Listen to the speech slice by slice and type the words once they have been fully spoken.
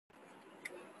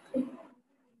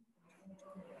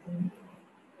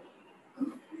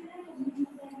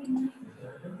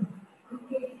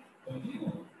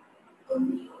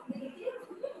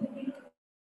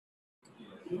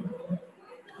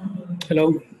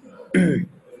Hello.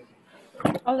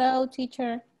 Hello,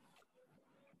 teacher.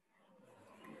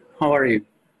 How are you?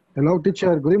 Hello,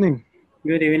 teacher. Good evening.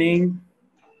 Good evening.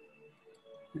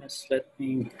 Yes, let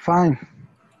me... Fine.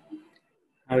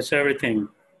 How's everything?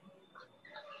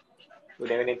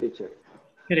 Good evening, teacher.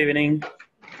 Good evening.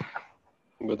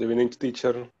 Good evening,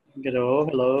 teacher. Hello,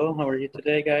 hello. How are you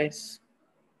today, guys?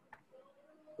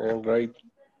 I'm right.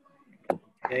 Okay,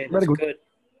 Very that's good. good.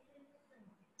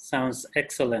 Sounds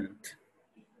excellent.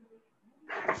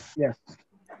 Yes.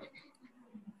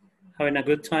 Having a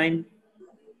good time?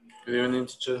 Good evening,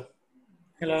 teacher.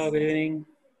 Hello, good evening.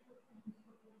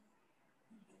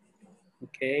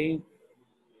 Okay.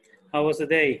 How was the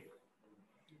day?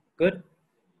 Good?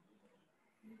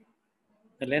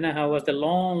 Elena, how was the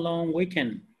long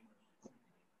weekend?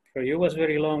 For you, it was a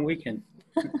very long weekend.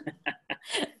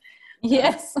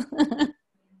 Yes.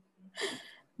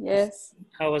 Yes.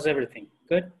 How was everything?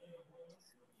 Good?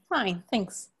 Fine,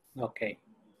 thanks. Okay.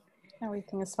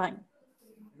 Everything is fine.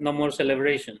 No more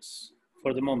celebrations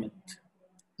for the moment.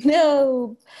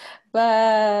 No,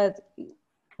 but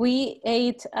we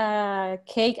ate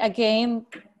cake again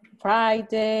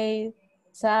Friday,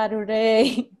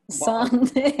 Saturday, Wow.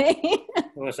 Sunday.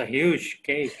 It was a huge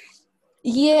cake.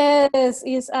 Yes,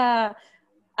 it's I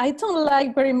don't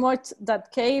like very much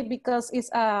that cake because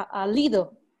it's a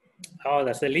little Oh,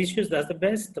 that's delicious. That's the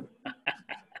best.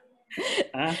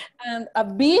 Huh? and a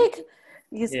big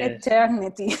is Yes.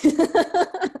 eternity.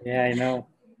 Yeah, I know.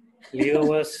 Leo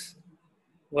was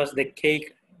the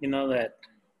cake, you know,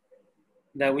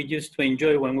 that we used to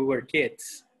enjoy when we were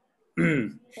kids.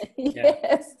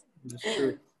 Yes. That's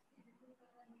true.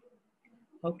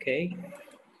 Okay.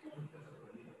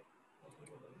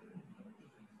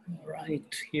 All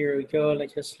right, here we go.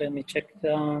 Let me check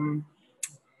them.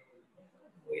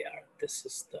 This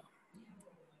is the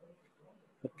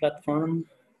platform.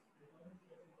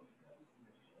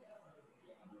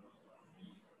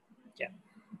 Yeah.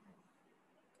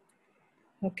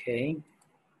 Okay.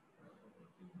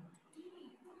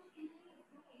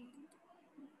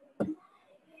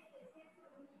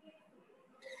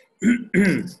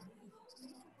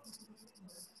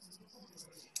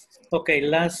 Okay,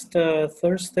 last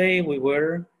Thursday we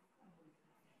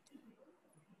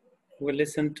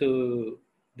listened to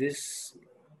this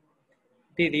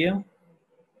video.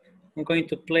 I'm going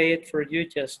to play it for you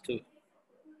just to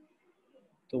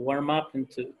warm up and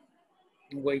to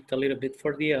wait a little bit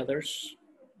for the others.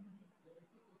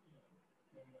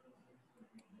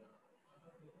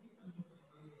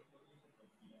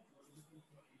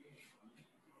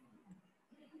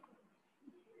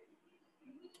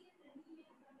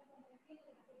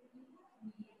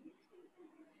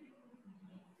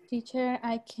 Teacher,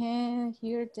 I can't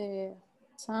hear the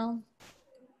sound.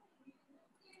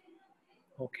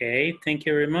 Okay, thank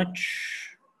you very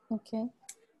much. Okay.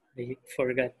 I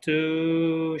forgot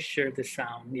to share the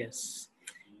sound, yes.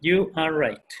 You are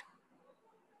right.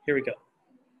 Here we go. You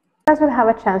guys will have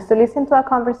a chance to listen to a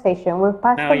conversation where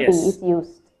past Now, be yes. is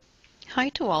used. Hi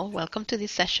to all, welcome to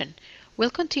this session. We'll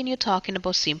continue talking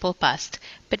about simple past,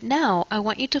 but now I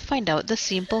want you to find out the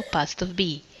simple past of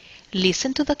be.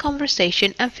 Listen to the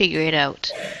conversation and figure it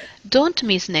out. Don't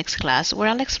miss next class where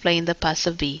I'll explain the past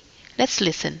of be. Let's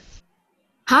listen.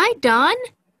 Hi, Don.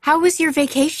 How was your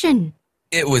vacation?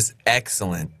 It was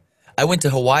excellent. I went to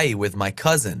Hawaii with my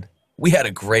cousin. We had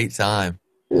a great time.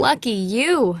 Lucky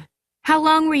you. How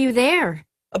long were you there?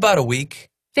 About a week.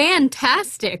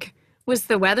 Fantastic. Was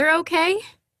the weather okay?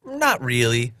 Not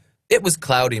really. It was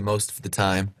cloudy most of the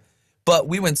time. But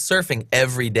we went surfing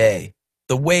every day.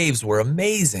 The waves were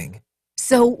amazing.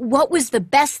 So, what was the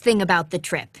best thing about the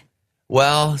trip?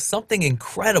 Well, something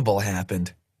incredible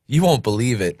happened. You won't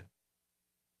believe it.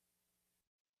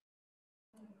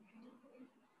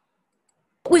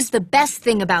 What was the best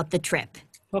thing about the trip?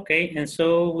 Okay, and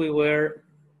so we were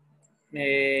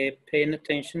paying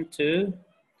attention to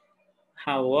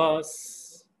how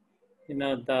was, you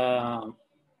know,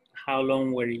 how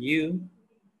long were you,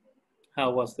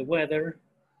 how was the weather,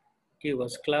 it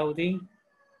was cloudy,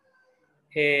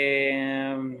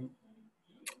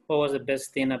 what was the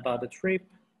best thing about the trip,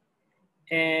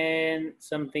 and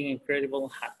something incredible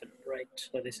happened, right?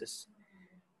 So this is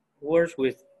words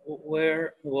with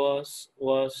where was,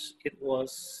 it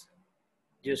was,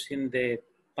 using the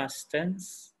past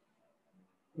tense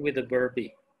with the verb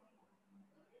be.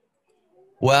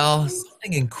 Well,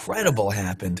 something incredible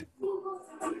happened.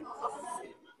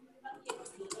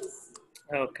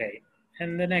 Okay,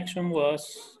 and the next one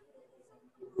was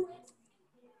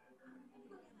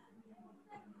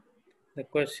the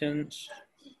questions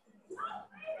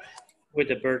with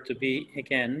the verb to be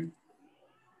again,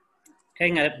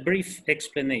 and a brief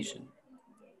explanation.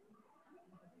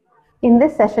 In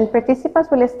this session, participants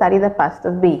will study the past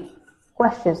of be.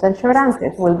 Questions and short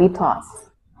answers will be taught.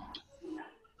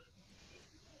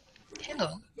 Hello,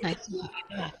 nice to have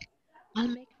you back. I'll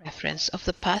make reference of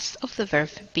the past of the verb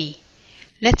be.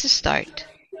 Let's start.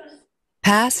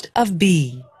 Past of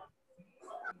be.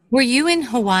 Were you in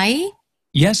Hawaii?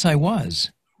 Yes, I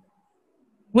was.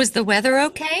 Was the weather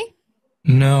okay?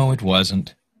 No, it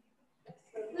wasn't.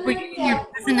 Were you and your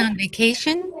cousin on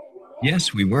vacation?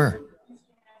 Yes, we were.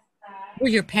 Were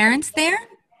your parents there?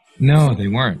 No, they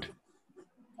weren't.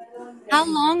 How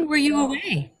long were you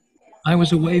away? I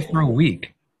was away for a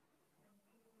week.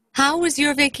 How was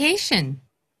your vacation?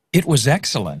 It was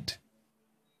excellent.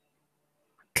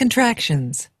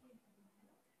 Contractions.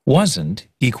 Wasn't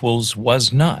equals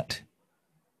was not.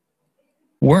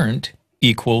 Weren't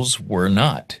equals were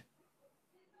not.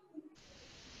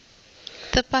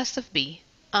 The past of be,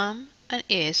 and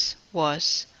is,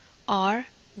 was, are,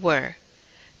 were.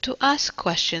 To ask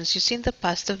questions using the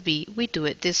past of be, we do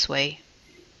it this way.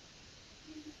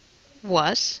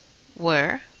 Was,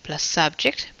 were, plus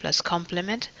subject, plus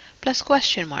complement, plus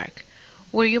question mark.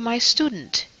 Were you my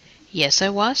student? Yes, I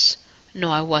was. No,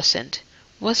 I wasn't.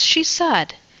 Was she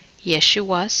sad? Yes, she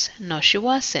was. No, she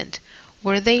wasn't.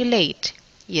 Were they late?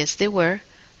 Yes, they were.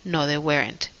 No, they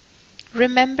weren't.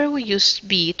 Remember, we used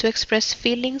be to express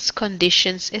feelings,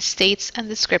 conditions, states, and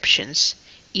descriptions,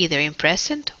 either in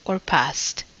present or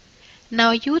past.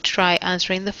 Now you try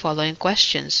answering the following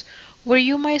questions. Were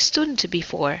you my student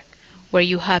before? Were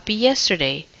you happy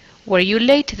yesterday? Were you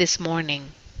late this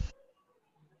morning?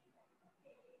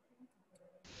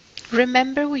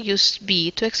 Remember, we used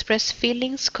be to express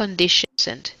feelings, conditions,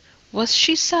 and was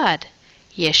she sad?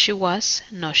 Yes, she was.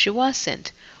 No, she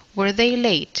wasn't. Were they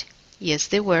late? Yes,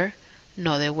 they were.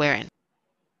 No, they weren't.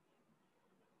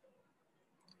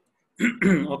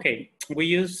 Okay, we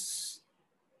use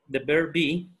the verb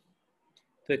be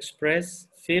to express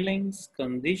feelings,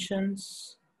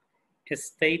 conditions,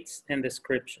 states, and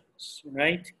descriptions,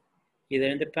 right? Either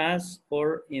in the past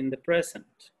or in the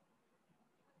present.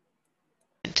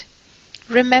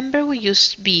 Remember, we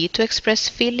used be to express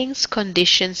feelings,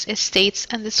 conditions, states,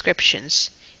 and descriptions,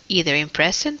 either in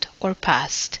present or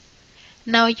past.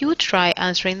 Now you try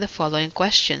answering the following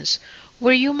questions.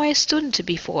 Were you my student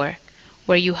before?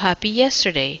 Were you happy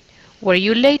yesterday? Were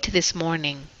you late this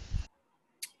morning?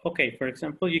 Okay, for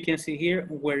example, you can see here,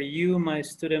 were you my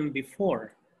student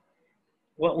before?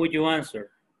 What would you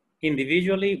answer?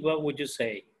 Individually, what would you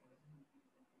say?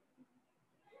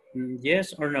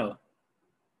 Yes or no?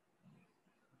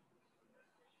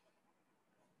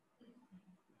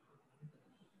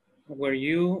 Were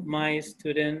you my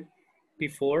student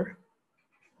before?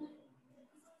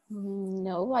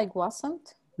 No, I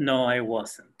wasn't. No, I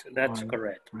wasn't. That's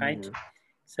correct, right?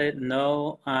 Said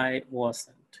no, I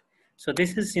wasn't. So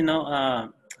this is,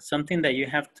 something that you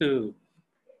have to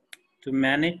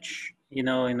manage, in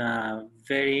a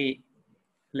very,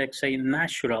 let's say,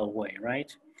 natural way,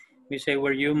 right? We say,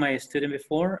 were you my student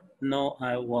before? No,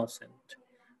 I wasn't.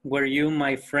 Were you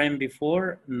my friend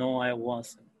before? No, I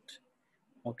wasn't.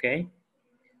 Okay.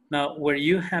 Now, were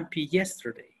you happy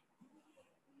yesterday?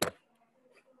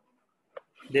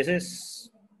 This is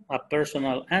a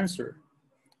personal answer,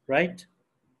 right?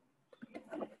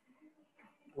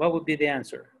 What would be the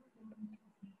answer?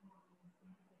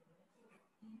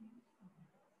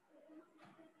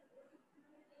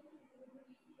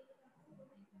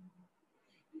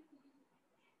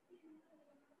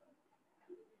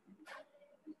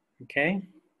 Okay.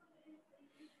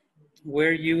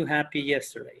 Were you happy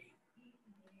yesterday?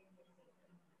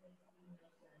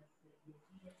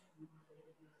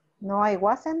 No, I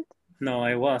wasn't. No,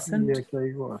 I wasn't. Yes,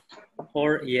 I was.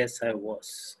 Or yes, I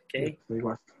was. Okay. Yes, I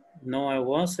was. No, I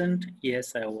wasn't.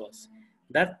 Yes, I was.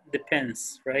 That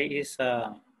depends, right? It's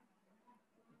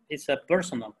a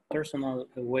personal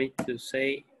way to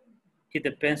say it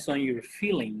depends on your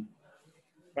feeling,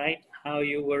 right? How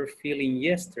you were feeling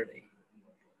yesterday.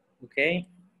 Okay.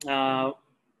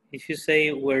 If you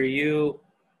say, were you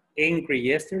angry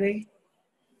yesterday?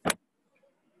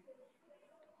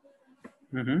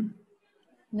 Mm-hmm.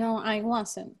 No, I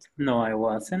wasn't. No, I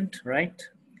wasn't, right?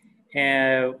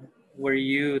 Were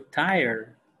you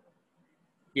tired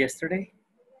yesterday?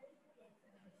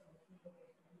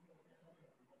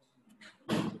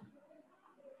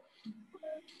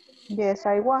 Yes,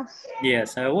 I was.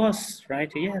 Yes, I was,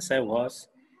 right? Yes, I was.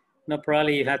 No,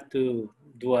 probably you had to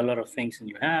do a lot of things in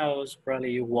your house.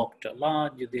 Probably you walked a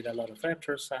lot. You did a lot of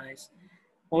exercise.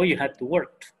 Or you had to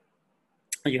work.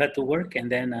 You had to work and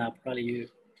then probably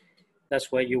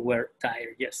that's why you were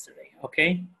tired yesterday,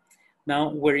 okay? Now,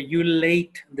 were you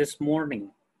late this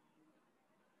morning?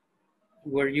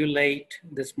 Were you late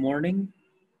this morning?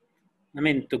 I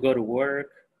mean, to go to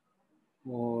work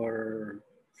or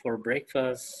for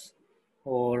breakfast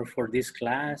or for this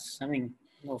class. I mean,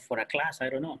 or for a class, I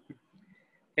don't know.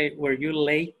 Okay, were you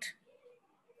late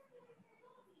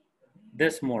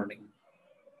this morning?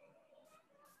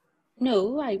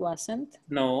 No, I wasn't.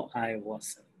 No, I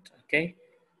wasn't. Okay,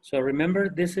 so remember,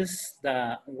 this is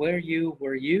the were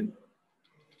you,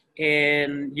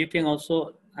 and you can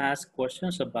also ask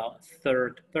questions about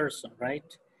third person,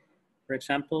 right? For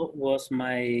example, was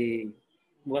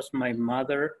my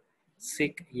mother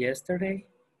sick yesterday?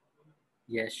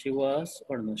 Yes, she was,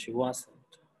 or no, she wasn't.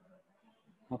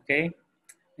 Okay,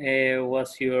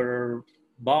 was your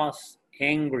boss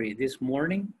angry this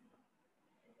morning?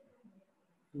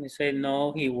 We say,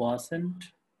 no, he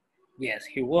wasn't. Yes,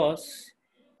 he was.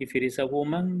 If it is a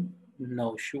woman,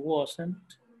 no, she wasn't.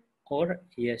 Or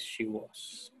yes, she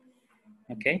was.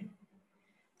 Okay?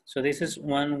 So this is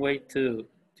one way to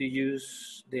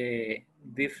use the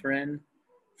different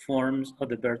forms of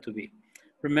the verb to be.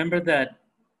 Remember that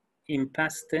in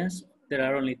past tense, there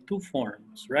are only two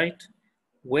forms, right?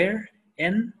 Were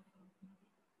and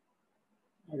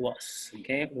was,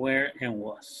 okay? Were and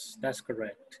was, that's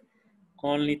correct.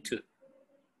 Only two.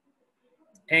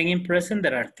 And in present,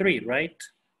 there are three, right?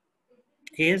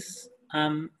 Is,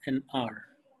 and are.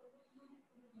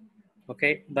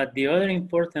 Okay, but the other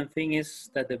important thing is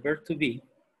that the verb to be,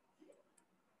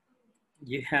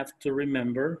 you have to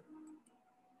remember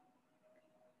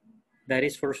that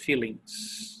is for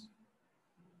feelings.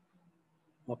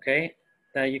 Okay,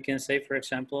 that you can say, for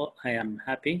example, I am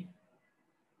happy.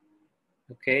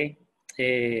 Okay,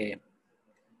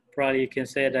 probably you can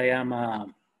say that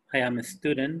I am a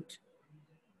student.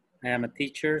 I am a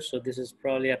teacher, so this is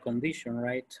probably a condition,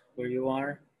 right? Where you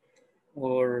are,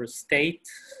 or state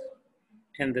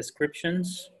and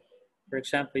descriptions. For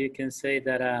example, you can say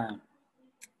that I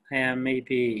am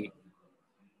maybe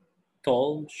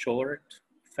tall, short,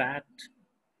 fat,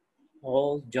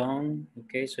 old, young.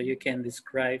 Okay, so you can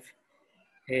describe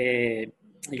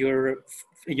your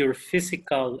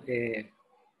physical,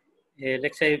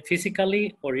 let's say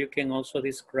physically, or you can also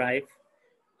describe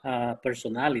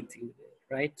personality,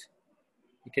 right?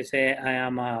 You can say I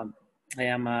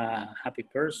am a happy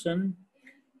person.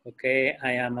 Okay,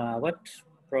 I am a what?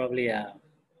 Probably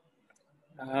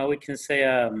we can say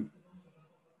a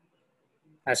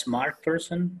smart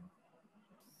person.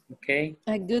 Okay.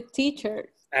 A good teacher.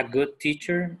 A good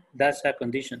teacher, that's a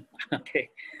condition. Okay,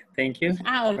 thank you.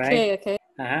 Okay, right? okay.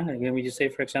 When you say,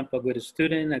 for example, a good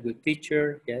student, a good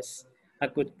teacher, yes, a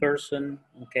good person,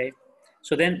 okay.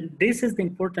 So then this is the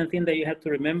important thing that you have to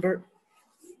remember.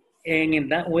 And in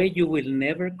that way, you will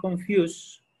never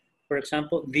confuse, for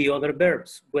example, the other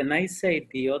verbs. When I say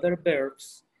the other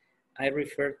verbs, I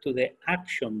refer to the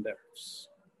action verbs,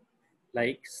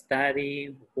 like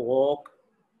study, walk,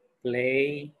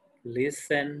 play,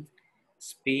 listen,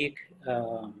 speak,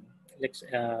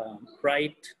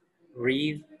 write,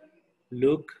 read,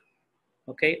 look,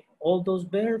 okay? All those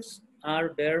verbs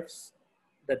are verbs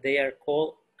that they are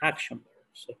called action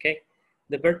verbs, okay?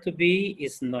 The verb to be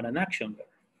is not an action verb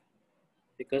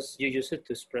because you use it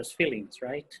to express feelings,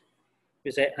 right?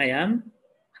 You say, I am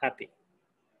happy,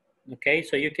 okay?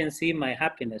 So you can see my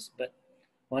happiness, but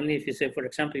only if you say, for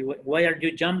example, why are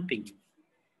you jumping?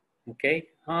 Okay,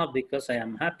 because I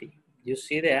am happy. You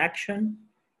see the action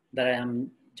that I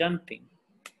am jumping,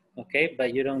 okay?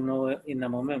 But you don't know in a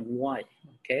moment why,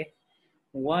 okay?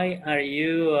 Why are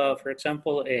you, for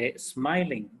example,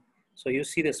 smiling? So you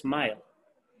see the smile,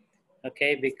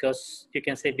 okay? Because you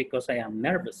can say, because I am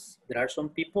nervous. There are some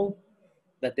people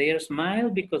that they are smile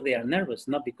because they are nervous,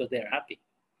 not because they are happy,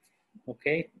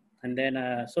 okay? And then,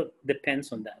 so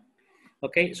depends on that.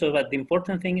 Okay, so but the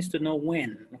important thing is to know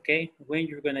when, okay? When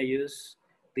you're gonna use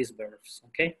these verbs,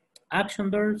 okay? Action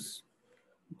verbs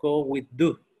go with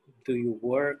do. Do you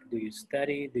work? Do you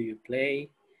study? Do you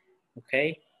play?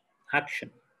 Okay,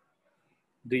 action.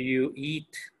 Do you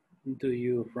eat? Do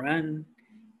you run?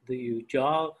 Do you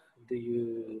jog? Do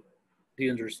you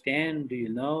understand? Do you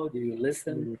know? Do you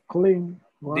listen? Clean.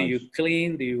 Wash. Do you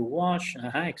clean? Do you wash?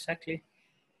 Exactly.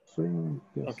 Swim.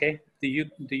 Yes. Okay, do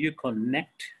you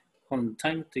connect on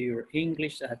time to your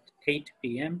English at 8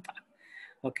 p.m.?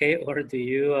 Okay, or do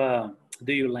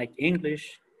you like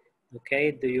English?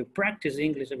 Okay, do you practice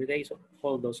English every day? So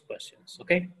all those questions,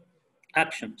 okay?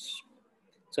 Actions.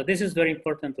 So this is very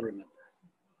important to remember.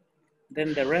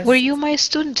 Then the rest. Were you my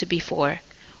student before?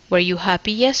 Were you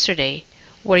happy yesterday?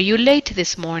 Were you late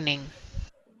this morning?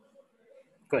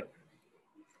 Good.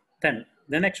 Then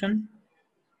the next one.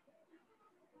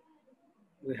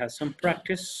 We have some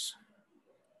practice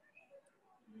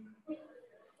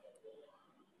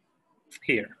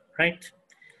here, right?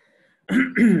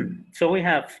 So we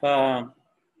have,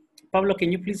 Pablo,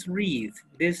 can you please read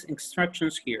these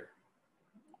instructions here?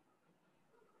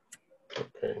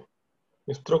 Okay.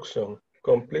 Instruction.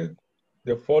 Complete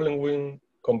the following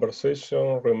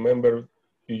conversation. Remember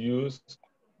to use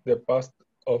the past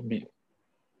of be.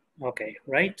 Okay,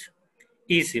 right?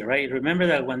 Easy, right? Remember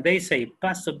that when they say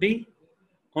past of be,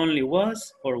 only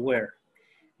was or were.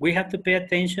 We have to pay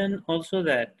attention also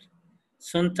that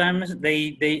sometimes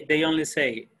they only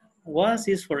say was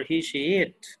is for he, she,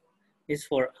 it. Is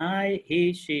for I,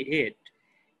 he, she, it.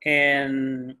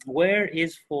 And where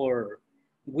is for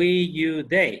we, you,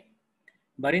 they.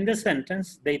 But in the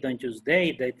sentence, they don't use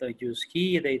they don't use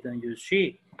he, they don't use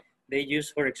she. They use,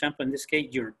 for example, in this case,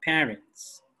 your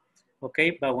parents.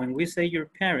 Okay, but when we say your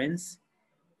parents,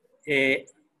 They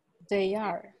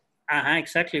are.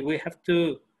 Exactly. We have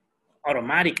to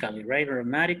automatically, right?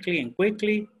 Automatically and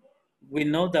quickly, we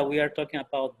know that we are talking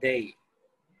about they.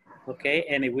 Okay,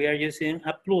 and if we are using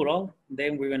a plural,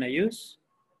 then we're gonna use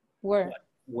Where? what?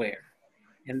 Where.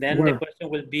 And then the question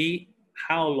will be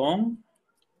how long?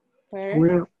 Where?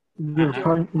 Where your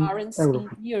Parents in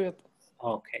Europe.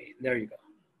 Okay, there you go.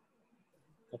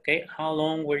 Okay, how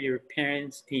long were your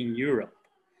parents in Europe?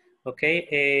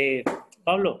 Okay,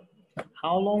 Pablo,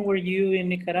 how long were you in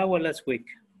Nicaragua last week?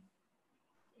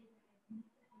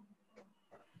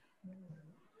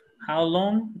 How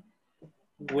long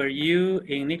were you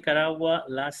in Nicaragua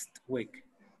last week?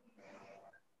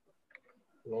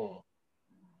 No.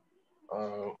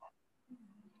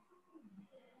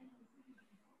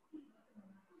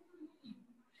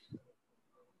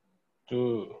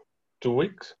 2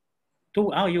 weeks.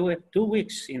 You were 2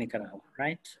 weeks in Nicaragua,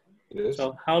 right? Yes.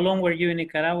 So how long were you in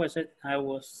Nicaragua? I said I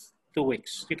was 2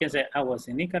 weeks. You can say I was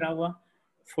in Nicaragua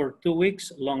for 2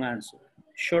 weeks, long answer.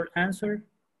 Short answer,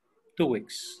 2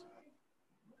 weeks.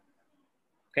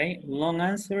 Okay, long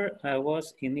answer, I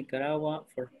was in Nicaragua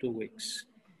for 2 weeks.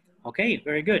 Okay,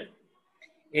 very good.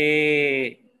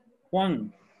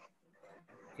 Juan,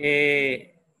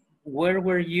 where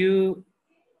were you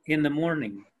in the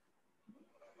morning?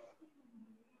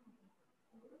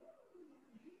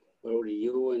 Where were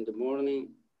you in the morning?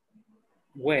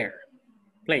 Where?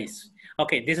 Place.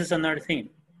 Okay, this is another thing.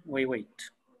 Wait.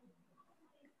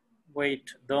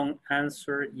 Wait, don't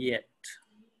answer yet.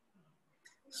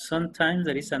 Sometimes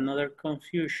there is another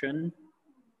confusion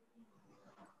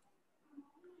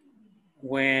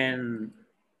when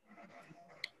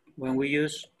we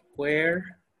use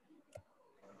where.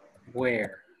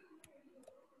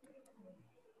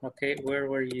 Okay, where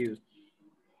were you?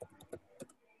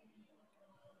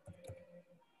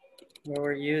 Where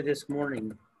were you this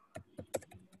morning?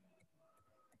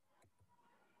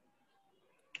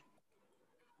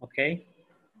 Okay,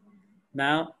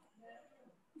 now.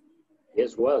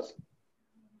 Yes, was.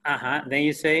 Then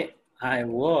you say, I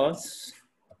was.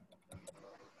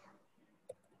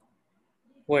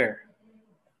 Where?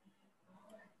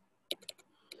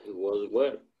 It was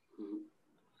where?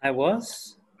 I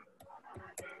was.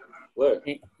 Where?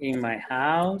 In my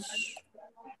house.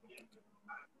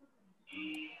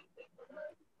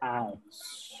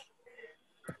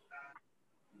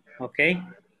 Okay.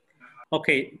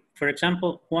 Okay, for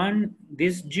example, Juan,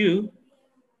 this you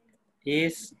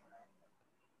is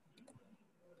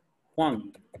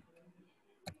Juan.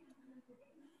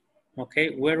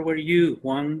 Okay, where were you,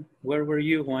 Juan? Where were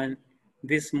you, Juan,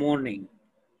 this morning?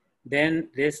 Then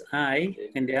this I,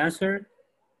 and the answer,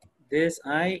 this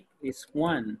I is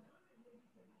Juan.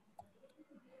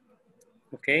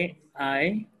 Okay,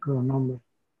 I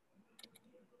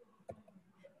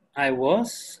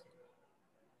was.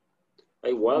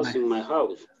 I was in my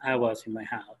house. I was in my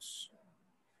house.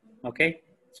 Okay,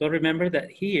 so remember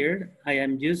that here I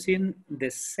am using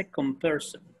the second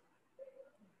person,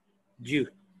 you.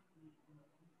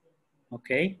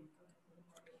 Okay,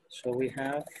 so we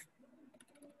have,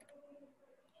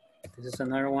 this is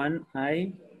another one,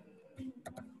 I,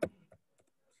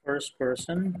 first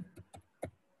person,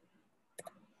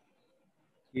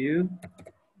 you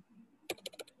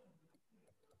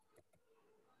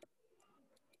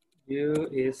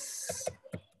is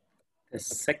the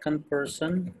second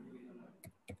person,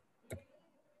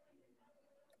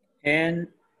 and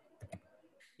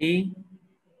he,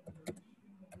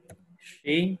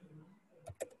 she,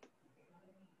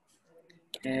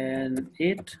 and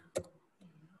it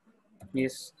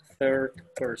is third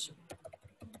person.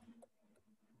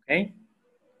 Okay?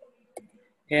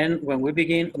 And when we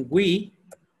begin, we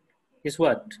is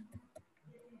what?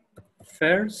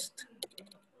 First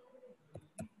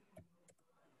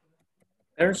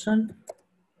person,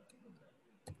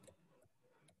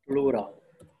 plural.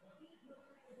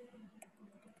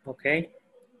 Okay.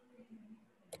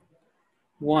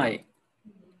 Why?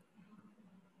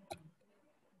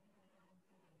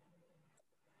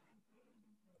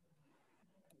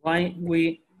 Why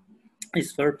we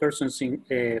is third person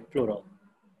plural?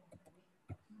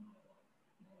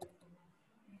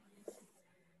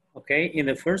 Okay, in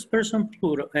the first person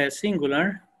plural,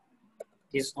 singular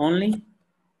is only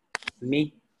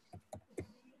me.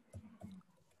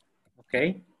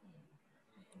 Okay.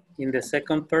 In the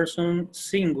second person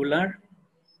singular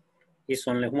is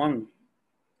only Juan.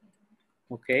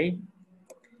 Okay.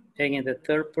 And in the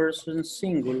third person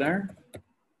singular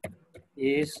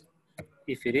is,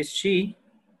 if it is she,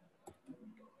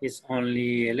 is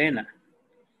only Elena.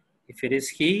 If it is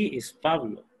he, is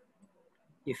Pablo.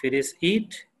 If it is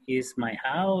it, is my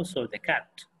house or the cat.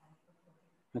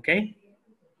 Okay?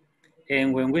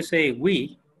 And when we say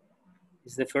we,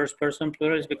 is the first person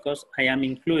plural is because I am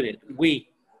included. We,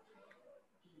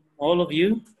 all of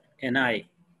you and I,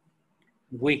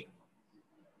 we.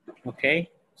 Okay?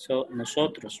 So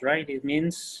nosotros, right? It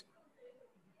means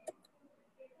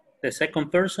the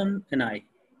second person and I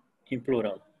in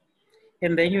plural.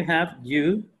 And then you have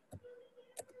you,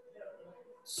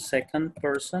 second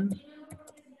person,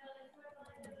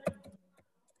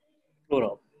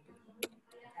 plural.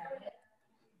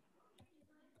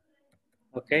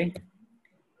 Okay?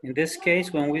 In this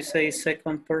case, when we say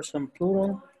second person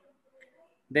plural,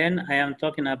 then I am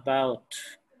talking about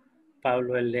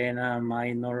Pablo, Elena,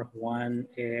 Minor, Juan,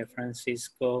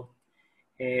 Francisco,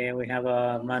 we have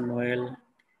Manuel,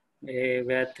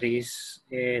 Beatriz,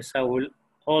 Saul,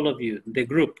 all of you, the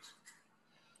group.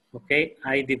 Okay,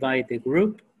 I divide the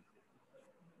group,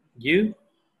 you,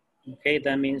 okay,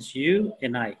 that means you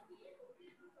and I.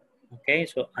 Okay,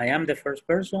 so I am the first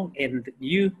person and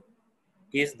you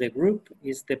is the group,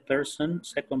 is the person,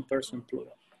 second person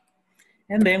plural.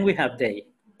 And then we have they,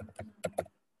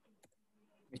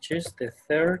 which is the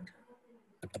third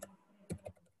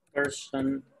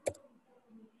person,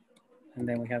 and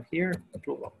then we have here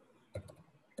plural.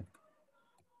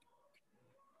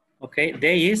 Okay,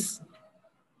 they is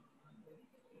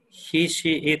he,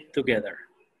 she, it together.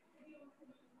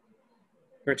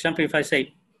 For example, if I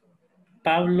say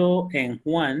Pablo and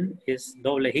Juan is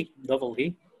double he.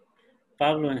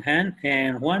 Pablo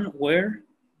and Juan were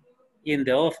in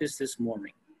the office this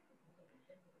morning.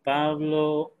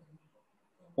 Pablo,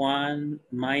 Juan,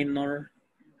 Minor,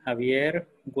 Javier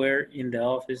were in the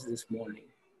office this morning.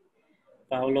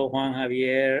 Pablo, Juan,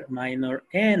 Javier, Minor,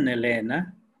 and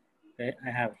Elena,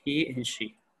 I have he and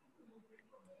she.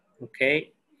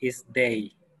 Okay, is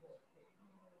they.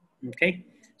 Okay,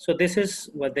 so this is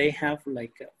what they have,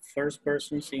 like first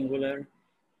person singular.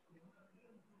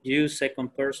 You,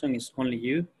 second person is only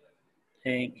you,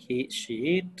 and he,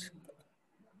 she, it.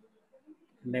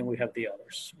 And then we have the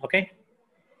others, okay?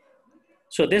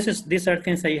 So these are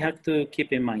things that you have to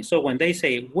keep in mind. So when they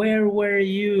say, where were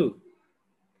you?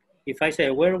 If I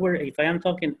say, if I am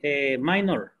talking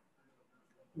minor,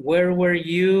 where were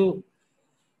you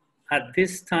at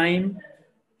this time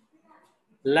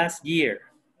last year?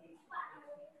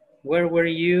 Where were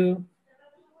you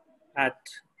at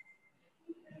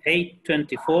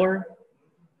 8/24,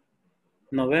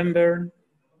 November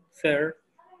 3rd,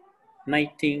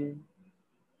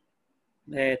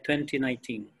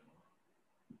 2019?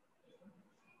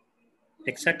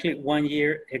 Exactly 1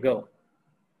 year ago.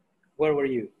 Where were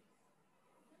you?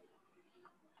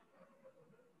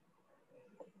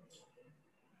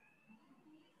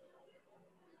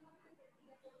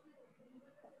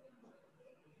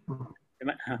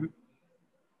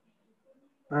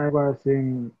 I was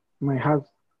in my house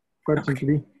watching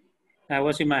TV. I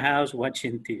was in my house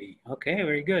watching TV. Okay,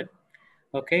 very good.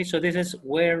 Okay, so this is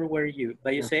where were you?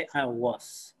 But you say I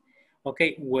was.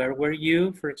 Okay, where were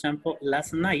you, for example,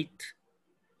 last night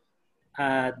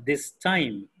at this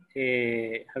time?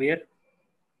 Javier?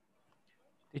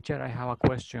 Teacher, I have a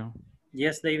question.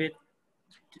 Yes, David?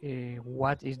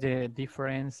 What is the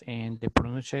difference in the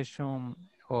pronunciation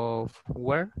of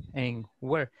where and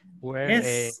where? Where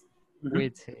Yes.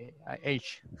 with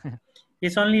H.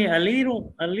 It's only a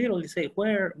little, you say,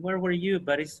 where were you?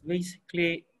 But it's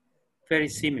basically very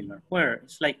similar. Where?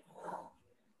 It's like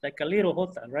a little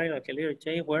jota, right? Like a little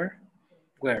J, where?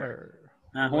 Where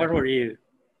were you?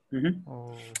 Mm-hmm.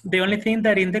 Oh. The only thing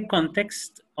that in the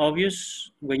context,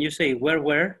 obvious, when you say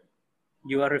where,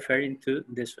 you are referring to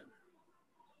this one.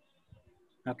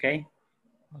 Okay?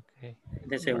 Okay.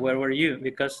 They say, where were you?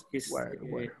 Because it's,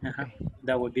 okay.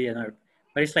 That would be an verb.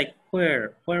 But it's like,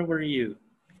 where were you?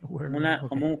 Where,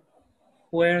 Como un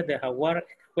where de jaguar,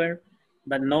 where,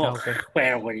 but no, Okay.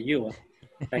 where were you?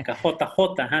 Like a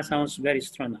JJ huh? Sounds very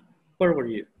strong. Where were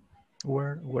you?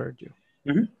 Where were you?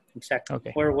 Exactly.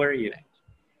 Okay. Where were you?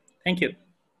 Thank you.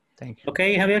 Thank you.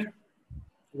 Okay, Javier.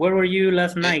 Where were you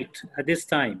last night at this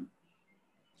time?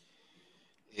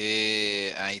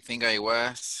 I think I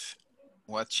was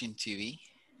watching TV.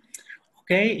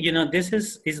 Okay, you know, this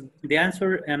is the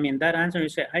answer. I mean, that answer you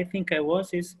say, I think I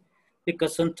was, is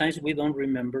because sometimes we don't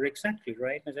remember exactly,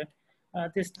 right? I said,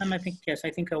 this time I think, yes,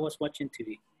 I think I was watching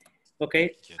TV.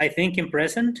 Okay, yes. I think in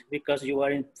present because you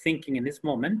are thinking in this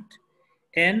moment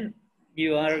and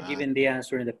you are giving the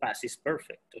answer in the past. It's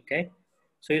perfect, okay?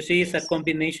 So you see, it's a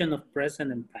combination of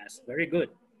present and past. Very good.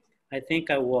 I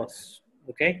think I was,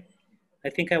 okay? I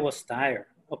think I was tired.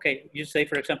 Okay, you say,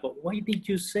 for example, why did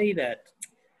you say that?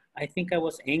 I think I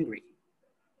was angry.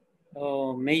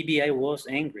 Oh, maybe I was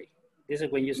angry. This is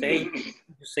when you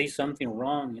say something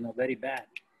wrong, you know, very bad.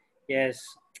 Yes,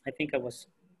 I think I was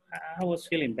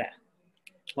feeling bad.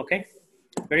 Okay,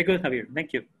 very good, Javier.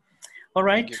 Thank you. All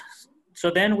right,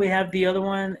 so then we have the other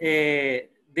one.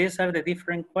 These are the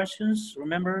different questions,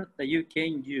 remember, that you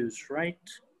can use, right?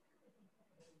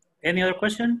 Any other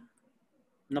question?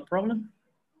 No problem?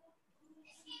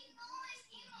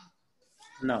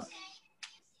 No.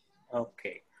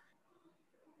 Okay.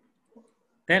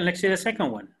 Then let's see the second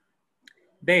one.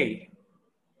 They.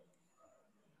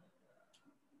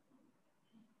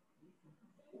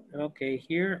 Okay,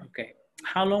 here, okay.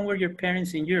 How long were your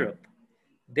parents in Europe?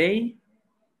 They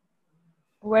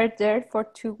were there for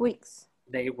 2 weeks.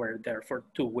 They were there for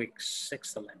 2 weeks.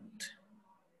 Excellent.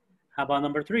 How about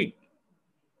number 3?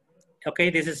 Okay,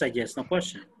 this is a yes, no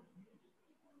question.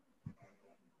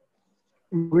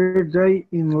 Were they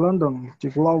in London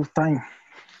to close time?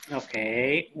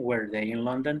 Okay, were they in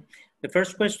London? The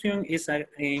first question is an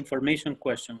information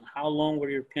question. How long were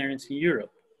your parents in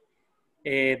Europe?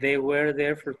 They were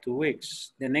there for 2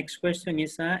 weeks. The next question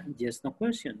is a yes, no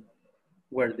question.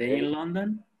 Were they in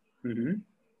London?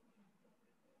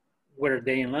 Were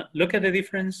they in London? Look at the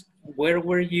difference. Where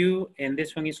were you? And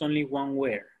this one is only one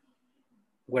where.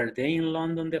 Were they in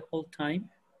London the whole time?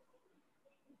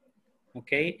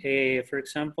 Okay, for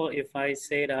example, if I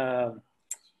said,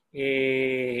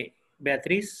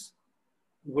 Beatriz,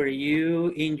 were you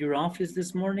in your office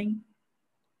this morning?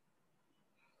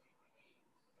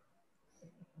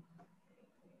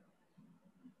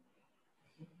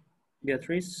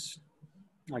 Beatriz?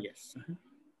 Oh, yes.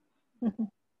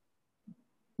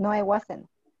 No, I wasn't.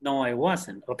 No, I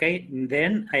wasn't. Okay,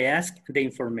 then I asked the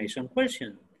information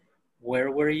question.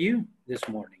 Where were you this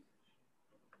morning?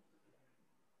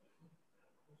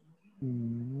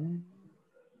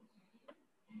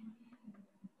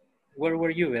 Where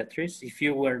were you, Beatriz? If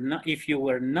you were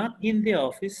not in the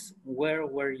office, where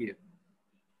were you?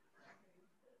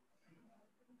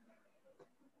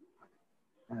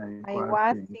 I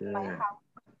was in my house.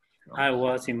 I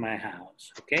was in my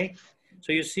house, okay?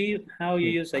 So you see how you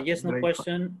use a yes, no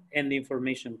question and the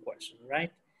information question,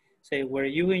 right? Say, were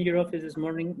you in your office this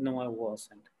morning? No, I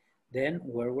wasn't. Then,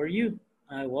 where were you?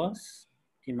 I was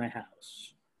in my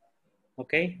house.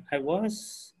 Okay, I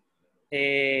was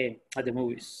at the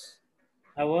movies.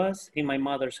 I was in my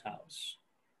mother's house.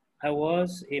 I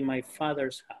was in my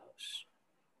father's house.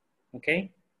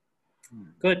 Okay,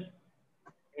 good.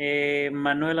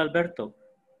 Manuel Alberto,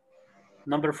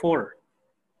 number 4.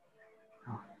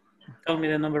 Tell me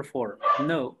the number 4.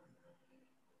 No.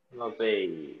 No,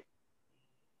 they.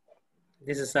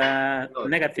 This is a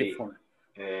negative form.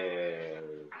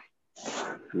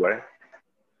 Where?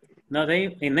 No,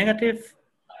 they in negative.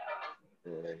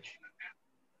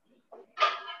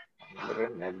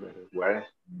 Where?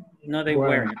 No, they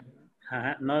weren't.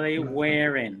 No, they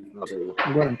weren't. No, they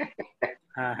weren't.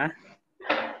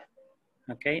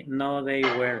 Okay, no, they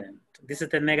weren't. This is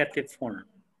the negative form.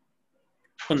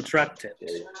 Contracted.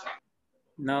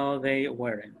 No, they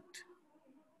weren't.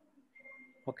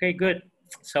 Okay, good.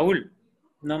 Saul,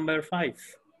 number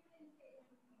 5.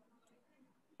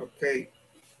 Okay.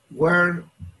 Were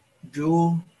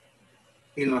you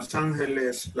in Los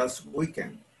Angeles last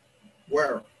weekend?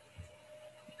 Where?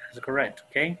 That's correct,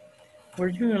 okay. Were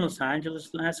you in Los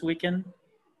Angeles last weekend?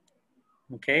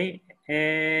 Okay,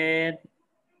 and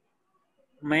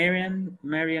Marian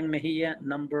Mejia,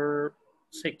 number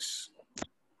 6.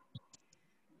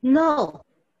 No,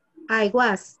 I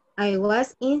was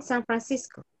in San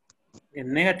Francisco.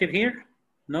 In negative here?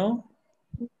 No?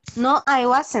 No, I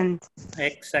wasn't.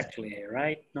 Exactly,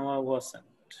 right? No, I wasn't.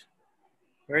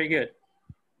 Very good.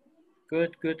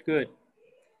 Good, good, good.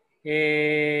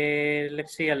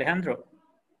 Let's see, Alejandro,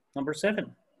 number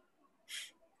 7.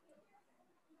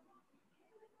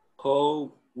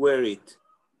 How were it?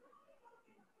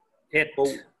 It.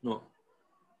 Oh, no.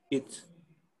 It.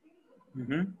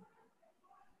 Mm-hmm.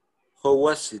 How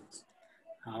was it?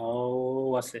 How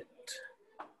was it?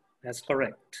 That's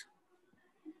correct.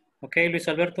 Okay, Luis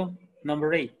Alberto,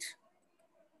 number 8.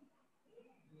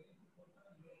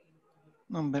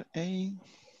 Number 8.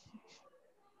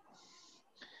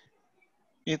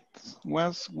 It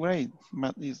was great,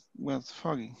 but it was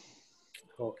foggy.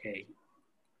 Okay,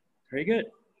 very good.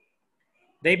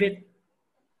 David,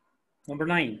 number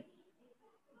 9.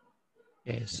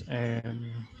 Yes.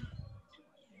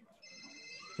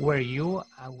 Were you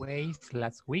away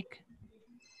last week?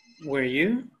 Were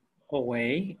you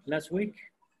away last week?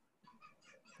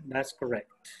 That's correct.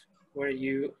 Were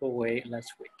you away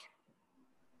last week?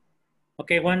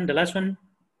 Okay, Juan, the last one.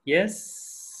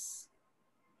 Yes.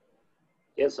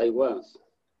 Yes, I was.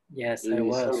 Yes, in I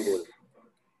was. Istanbul.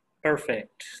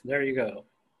 Perfect. There you go.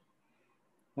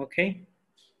 Okay.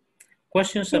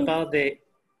 Questions about the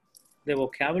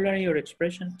vocabulary or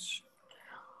expressions?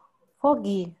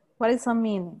 Foggy. What does that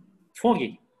mean?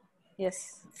 Foggy.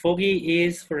 Yes. Foggy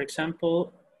is, for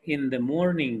example, in the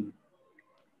morning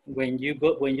when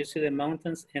you see the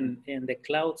mountains and the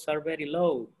clouds are very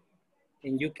low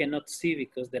and you cannot see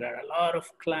because there are a lot of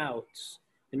clouds.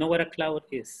 You know what a cloud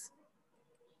is?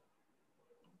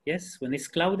 Yes, when it's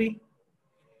cloudy,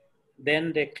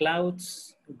 then the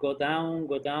clouds go down,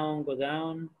 go down, go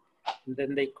down, and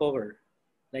then they cover.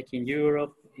 Like in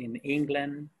Europe, in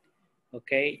England,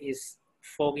 okay, is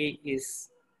foggy is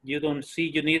you don't see,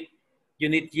 you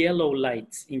need yellow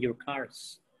lights in your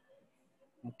cars.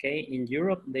 Okay, in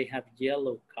Europe they have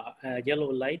yellow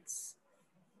lights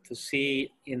to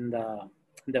see in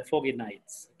the foggy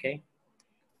nights. Okay.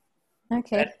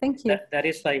 Okay, thank you. That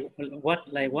is like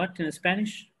what in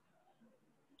Spanish?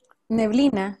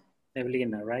 Neblina.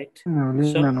 Neblina, right?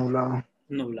 Neblina, nublado.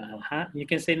 Nublado. You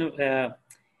can say,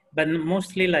 but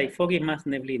mostly like foggy más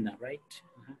neblina, right?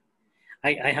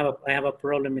 I have a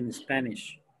problem in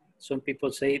Spanish. Some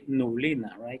people say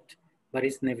nublina, right? But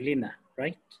it's neblina,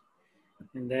 right?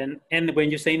 And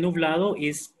when you say nublado,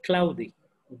 it's cloudy.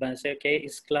 When I say, okay,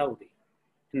 it's cloudy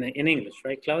in English,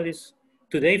 right? Cloudy is,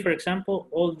 today, for example,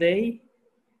 all day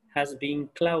has been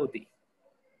cloudy,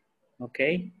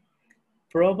 okay?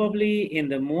 Probably in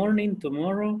the morning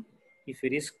tomorrow, if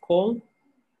it is cold,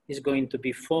 it's going to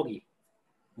be foggy,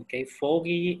 okay?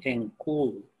 Foggy and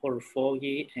cool, or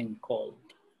foggy and cold.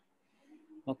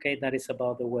 Okay, that is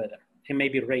about the weather. It may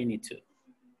be rainy too.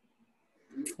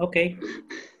 Okay,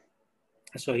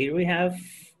 so here we have,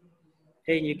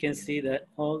 and you can see that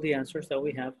all the answers that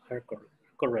we have are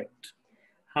correct.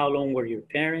 How long were your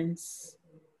parents?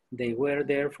 They were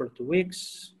there for 2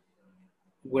 weeks.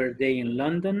 Were they in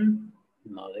London?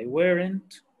 No, they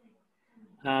weren't.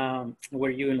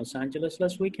 Were you in Los Angeles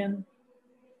last weekend?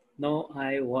 No,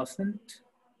 I wasn't.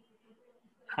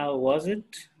 How was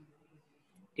it?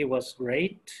 It was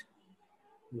great.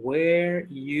 Were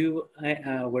you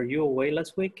away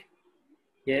last week?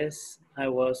 Yes, I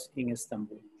was in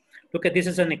Istanbul. Look at this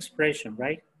as an expression,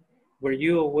 right? Were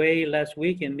you away last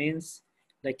week? It means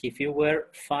like if you were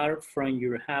far from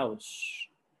your house,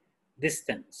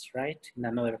 distance, right? In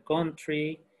another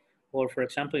country, or for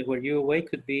example, were you away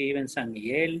could be even San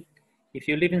Miguel. If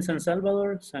you live in San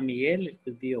Salvador, San Miguel, it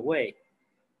could be away.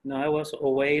 No, I was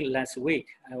away last week.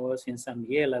 I was in San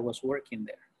Miguel, I was working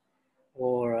there.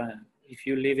 Or if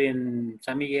you live in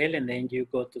San Miguel and then you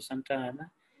go to Santa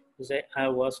Ana, you say, I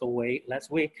was away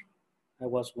last week. I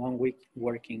was 1 week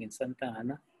working in Santa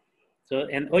Ana. So,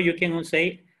 or you can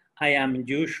say, I am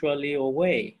usually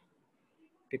away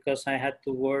because I had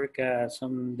to work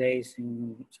some days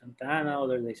in Santa Ana,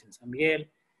 other days in San Miguel.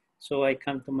 So I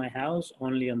come to my house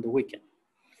only on the weekend,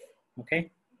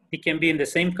 okay? It can be in the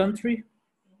same country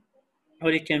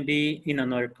or it can be in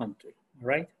another country, all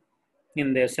right?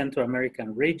 In the Central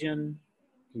American region,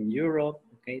 in Europe,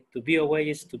 okay? To be away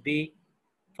is to be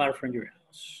far from your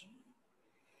house.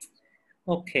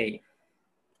 Okay.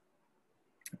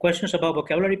 Questions about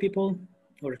vocabulary, people,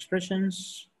 or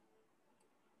expressions?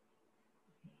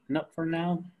 Not for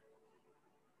now.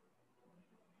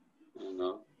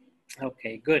 No.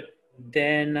 Okay, good.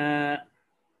 Then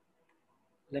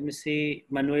let me see,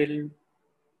 Manuel,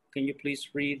 can you please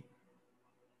read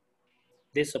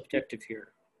this objective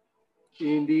here?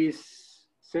 In this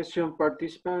session,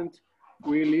 participants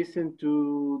will listen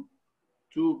to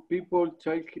two people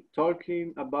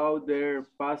talking about their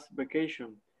past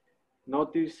vacation.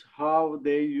 Notice how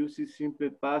they use the simple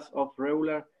past of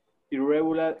regular,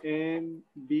 irregular, and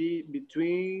be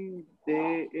between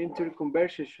the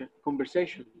conversation.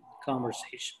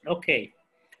 Okay.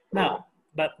 Now,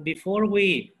 but before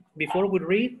we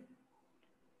read,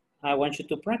 I want you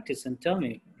to practice and tell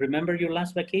me, remember your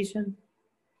last vacation?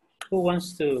 Who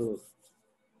wants to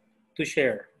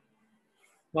share?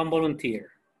 One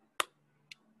volunteer.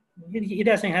 It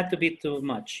doesn't have to be too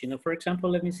much. You know, for example,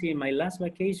 let me see, my last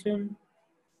vacation,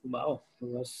 wow, it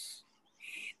was,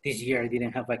 this year I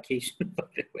didn't have vacation, by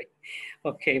the way.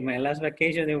 Okay, my last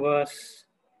vacation, it was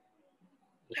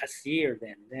last year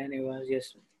then. Then it was,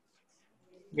 yes,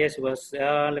 it was,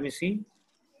 let me see.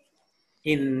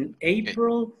 In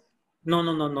April,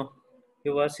 no. It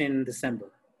was in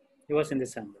December. It was in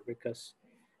December because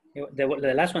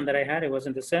the last one that I had, it was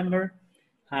in December.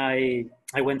 I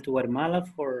went to Guatemala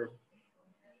for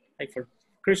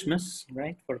Christmas,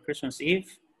 right? For Christmas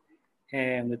Eve,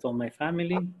 and with all my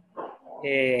family.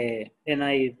 And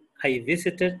I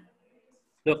visited,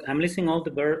 look, I'm listing all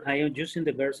the verbs, I am using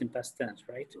the verbs in past tense,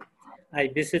 right? I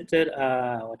visited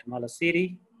Guatemala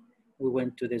City. We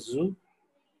went to the zoo.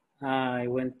 I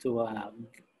went to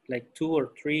like 2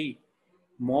 or 3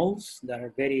 malls that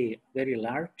are very, very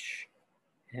large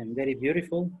and very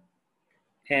beautiful.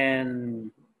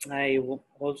 And I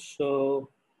also,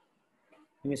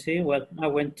 let me see, well, I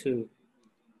went to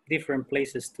different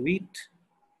places to eat,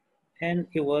 and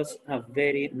it was a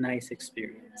very nice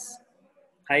experience.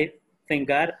 I thank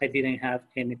God I didn't have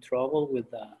any trouble with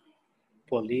the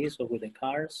police or with the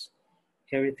cars.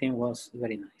 Everything was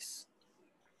very nice.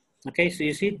 Okay, so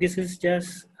you see, this is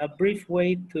just a brief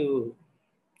way to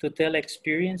tell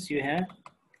experience you had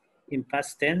in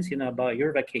past tense, you know, about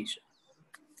your vacation.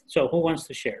 So who wants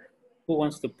to share? Who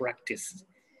wants to practice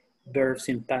verbs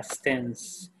in past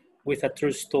tense with a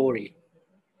true story?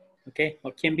 Okay,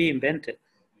 or can be invented.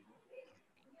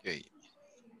 Okay,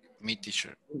 me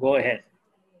teacher. Go ahead.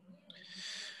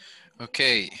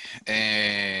 Okay,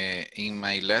 in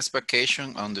my last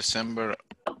vacation on December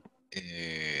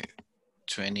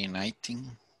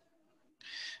 2019,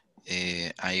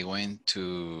 I went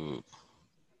to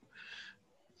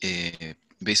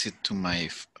visit to my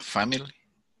family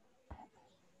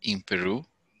in Peru.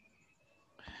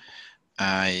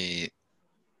 I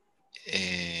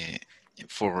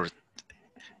for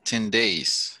 10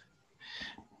 days,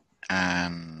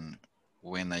 and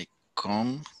when I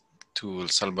come to El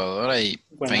Salvador, I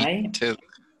painted.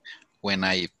 When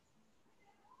I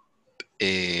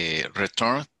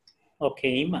returned. Or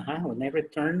came, when I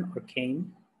returned or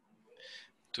came.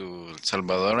 To El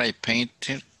Salvador, I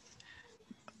painted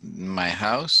my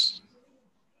house,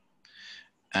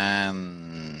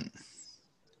 and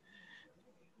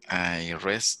I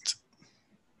rest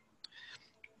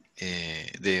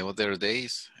the other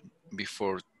days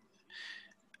before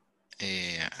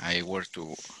I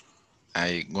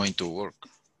going to work.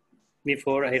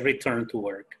 Before I return to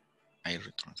work. I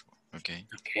return to work, okay.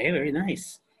 Okay, very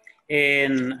nice.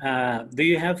 And do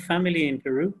you have family in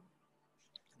Peru?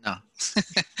 No.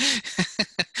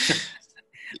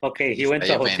 Okay, he went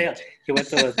to a hotel. He went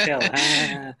to a hotel.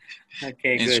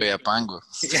 Okay, in good. Soyapango.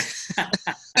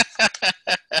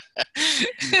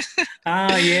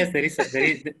 Yes, there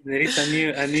is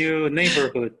a new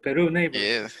neighborhood, Peru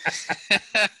neighborhood. Yes.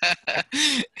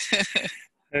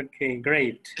 Okay,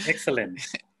 great, excellent.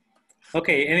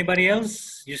 Okay, anybody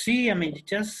else? You see, I mean, you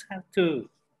just have to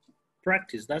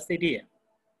practice. That's the idea.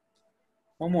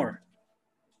 One more.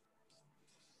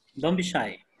 Don't be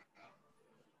shy.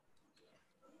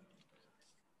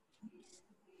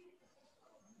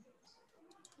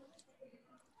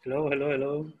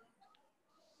 Hello.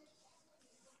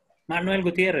 Manuel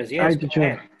Gutierrez, yes,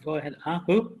 go ahead.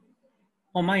 Who?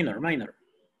 Oh, minor.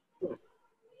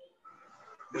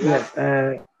 Yes,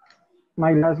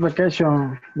 my last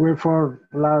vacation were for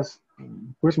last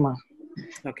Christmas.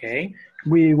 Okay.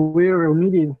 We were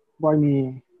reunited by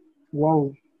my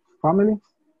whole family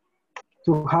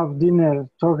to have dinner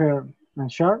together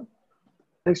and share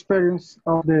the experience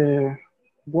of the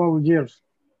whole years.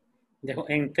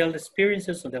 And tell the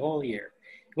experiences of the whole year.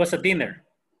 It was a dinner.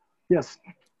 Yes.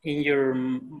 In your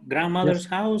grandmother's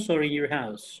house or in your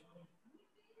house?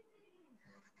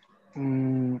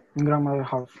 In grandmother's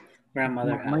house.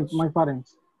 House. My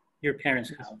parents. Your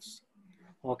parents' house.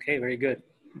 Okay, very good.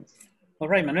 All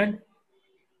right, Manuel.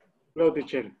 Hello,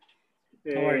 teacher.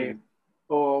 How are you?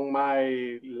 On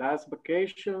my last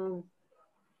vacation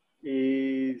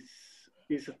is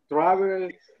a travel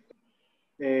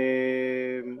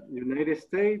United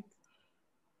States,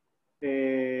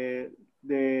 de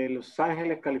Los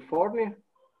Angeles, California,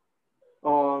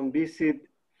 on visit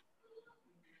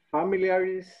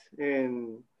familiaries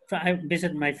and I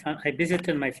visited my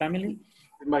family.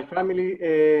 My family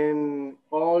and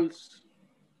all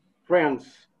friends.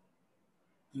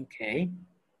 Okay.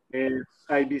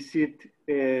 I visit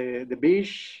the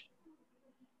beach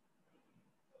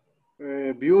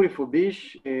beautiful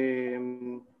beach,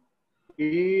 and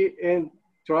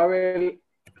travel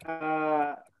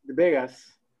the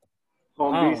Vegas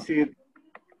on visit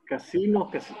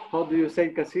casinos. How do you say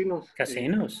casinos?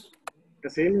 Casinos.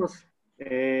 Casinos.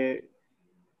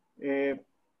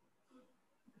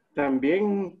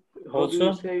 También, how do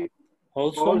you say?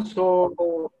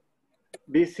 Also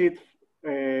visit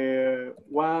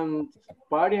one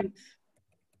parent,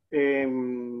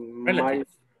 my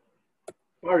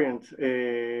parents,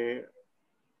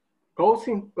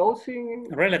 cousin.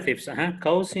 Relatives,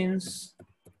 cousins.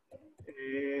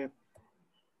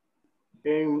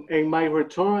 In my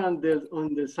return on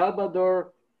the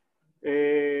Salvador,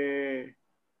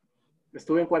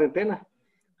 estuve en cuarentena.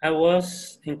 I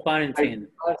was in quarantine.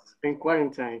 I was in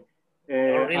quarantine.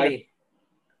 Oh, really?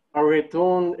 I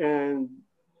returned in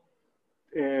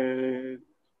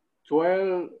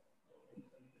 12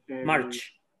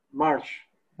 March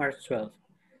 12th.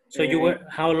 So you were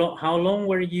how long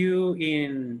were you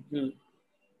in the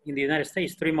United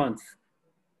States? 3 months.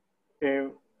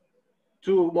 2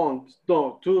 months.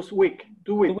 No, 2 weeks.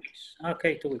 2 weeks.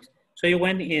 Okay, 2 weeks. So you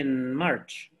went in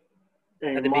March.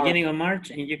 At the beginning of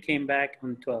March, and you came back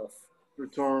on 12th.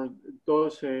 Returned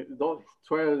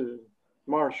 12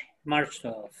 March. March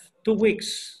 12th. 2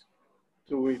 weeks.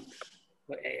 2 weeks.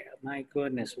 My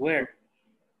goodness, where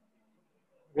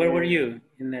were you?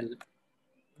 In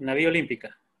la Vía Olímpica?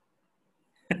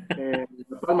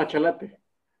 Palma Chalate.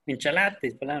 In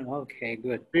Chalate, okay,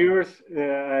 good.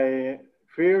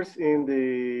 First in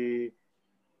the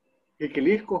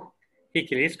Iquilisco.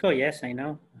 Iquilisco, yes, I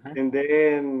know. And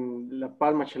then La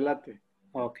Palma Chalate.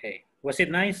 Okay. Was it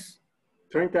nice?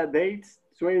 30 days.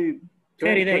 30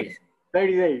 days.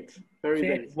 30 days. 30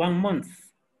 days. 1 month.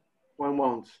 1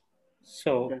 month.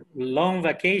 So, long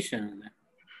vacation.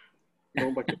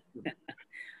 Long vacation.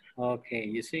 Okay,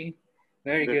 you see?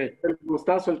 Very good. El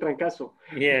gustazo, el trancazo.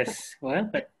 Yes, well,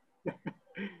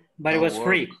 but it was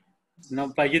free. No,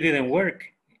 but you didn't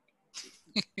work.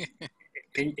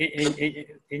 And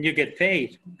you get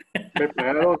paid.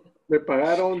 Me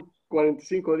pagaron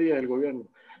 45 días el gobierno.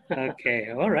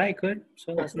 Okay, all right, good.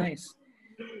 So that's nice.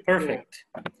 Perfect.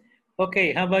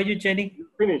 Okay, how about you, Jenny?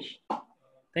 Finish.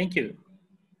 Thank you.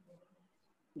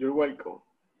 You're welcome.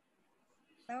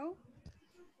 Hello?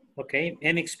 Okay,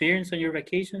 any experience on your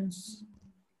vacations?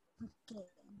 Okay.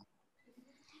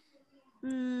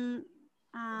 On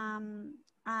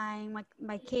my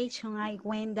vacation, I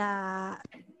went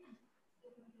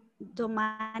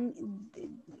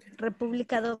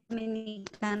República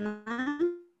Dominicana.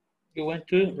 You went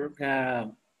to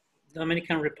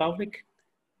Dominican Republic?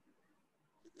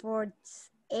 For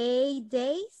 8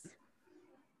 days.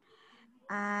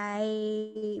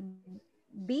 I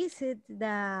visit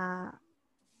the...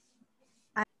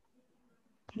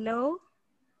 Hello?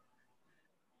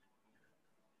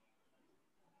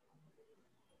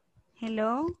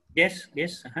 Hello? Yes.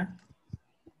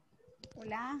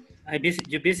 Hola.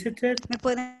 You visited? ¿Me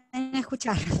pueden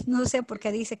escuchar? No sé por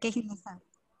qué dice que es inestable.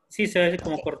 Sí, se ve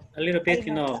como a little bit,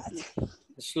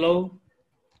 slow.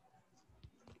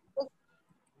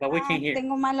 But we can hear.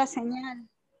 Tengo mala señal.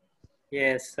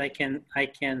 Yes, I can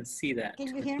see that.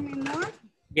 Can you hear me more?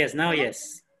 Yes, now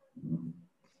yes.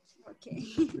 Okay.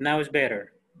 Now it's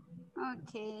better.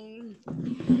 Okay.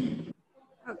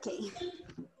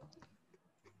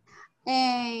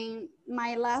 And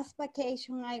my last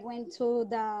vacation, I went to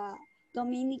the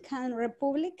Dominican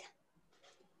Republic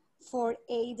for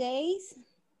 8 days.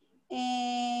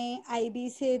 And I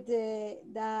visited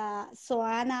the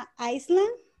Soana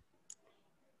Island.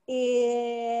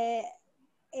 It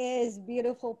is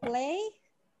beautiful place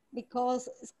because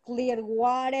it's clear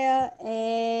water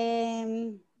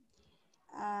and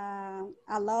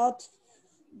a lot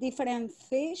different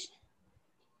fish.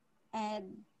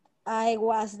 And I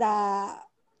was the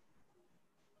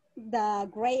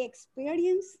great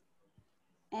experience,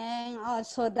 and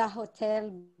also the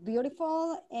hotel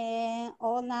beautiful, and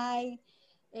all night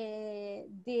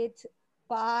did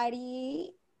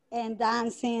party and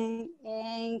dancing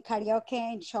and karaoke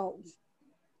and shows.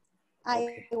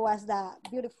 Okay. It was the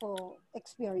beautiful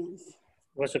experience.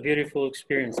 It was a beautiful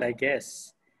experience, I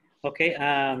guess. Okay,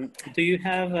 do you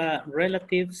have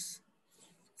relatives,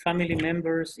 family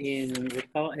members in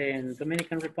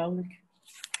Dominican Republic?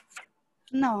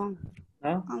 No,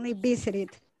 no? Only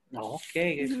visited.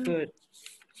 Okay, it's good.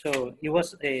 So it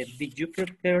was, did you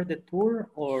prepare the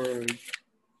tour or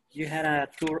you had a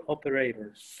tour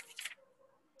operator?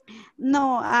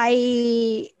 No,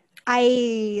 I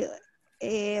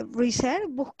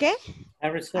busqué. I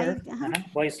researched.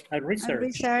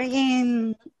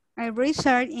 I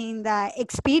researched in the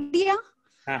Expedia.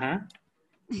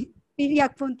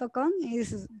 Expedia.com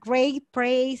is great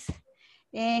praise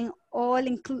and all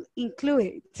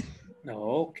included.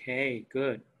 Okay,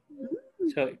 good.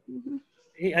 So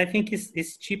I think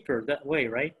it's cheaper that way,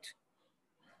 right?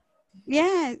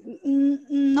 Yeah,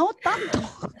 no tanto.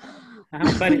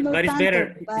 But No it's tanto,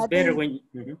 better. It's but better when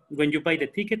you buy the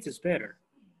tickets. It's better.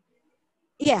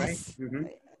 yes,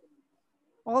 Right?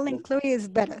 all included is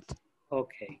better.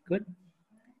 Okay, good.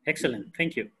 Excellent.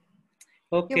 Thank you.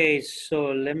 Okay,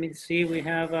 so let me see. We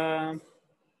have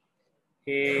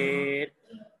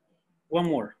one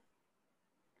more.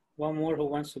 One more who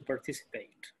wants to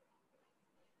participate.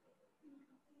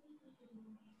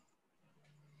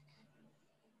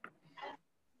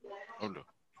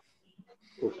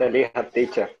 Usted elija,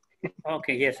 teacher.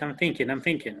 Okay, yes, I'm thinking.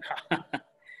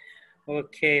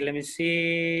 Okay, let me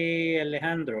see,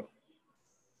 Alejandro.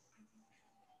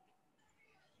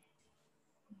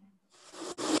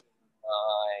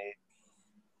 My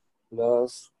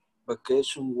last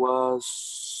vacation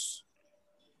was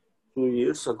 2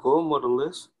 years ago, more or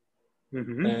less.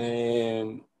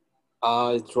 And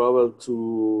I traveled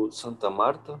to Santa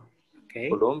Marta,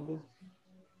 Colombia.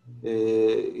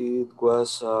 It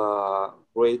was a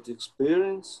great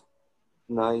experience,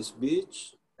 nice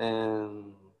beach,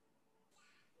 and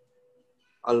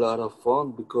a lot of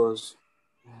fun because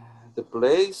the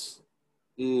place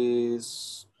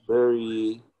is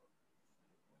very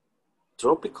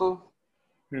tropical.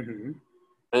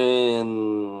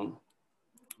 And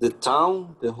the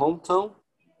town, the hometown,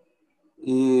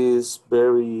 is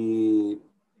very,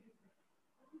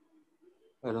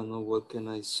 I don't know what can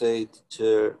I say,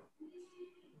 teacher,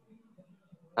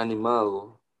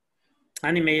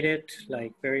 Animated,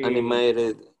 like very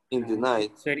animated in the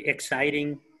night. Very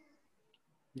exciting.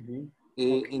 In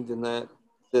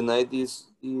the night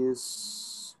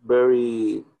is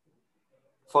very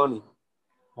funny.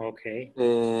 Okay.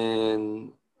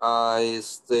 And I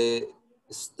stayed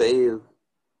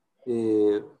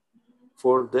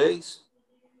 4 days,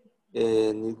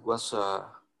 and it was a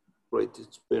great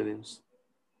experience.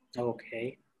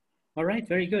 Okay. All right,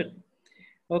 very good.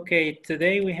 Okay,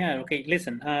 today we have,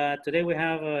 listen, today we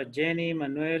have Jenny,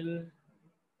 Manuel,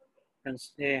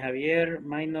 Javier,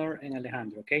 Minor, and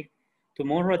Alejandro, okay?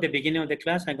 Tomorrow at the beginning of the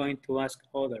class, I'm going to ask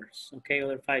others, okay,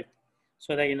 other 5,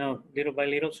 so that you know, little by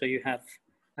little, so you have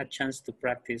a chance to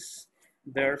practice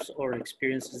verbs or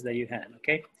experiences that you had,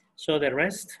 okay? So the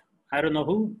rest, I don't know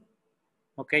who,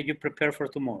 okay, you prepare for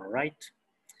tomorrow, right?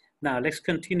 Now, let's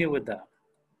continue with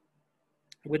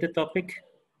the topic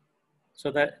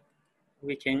so that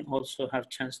we can also have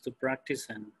chance to practice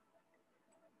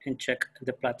and check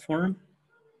the platform.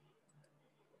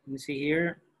 Let me see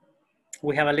here.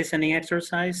 We have a listening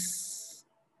exercise.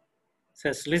 It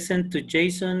says, listen to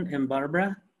Jason and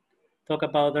Barbara talk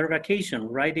about their vacation.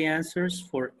 Write the answers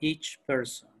for each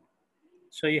person.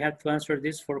 So you have to answer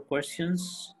these 4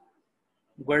 questions.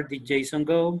 Where did Jason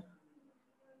go?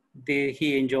 Did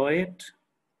he enjoy it?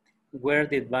 Where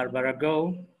did Barbara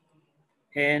go?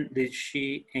 And did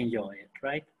she enjoy it,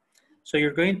 right? So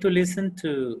you're going to listen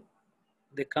to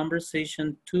the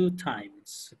conversation 2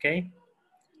 times, okay?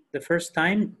 The first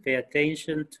time, pay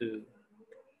attention to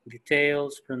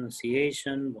details,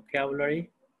 pronunciation,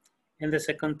 vocabulary. And the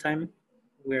second time,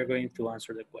 we're going to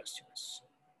answer the questions.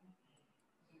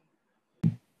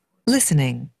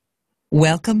 Listening.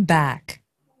 Welcome back.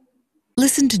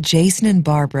 Listen to Jason and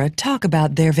Barbara talk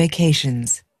about their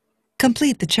vacations.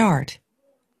 Complete the chart.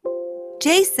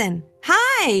 Jason,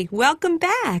 hi, welcome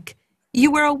back.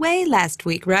 You were away last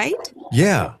week, right?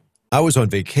 Yeah, I was on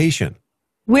vacation.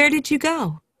 Where did you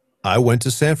go? I went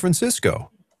to San Francisco.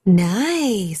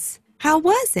 Nice. How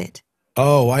was it?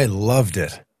 Oh, I loved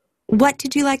it. What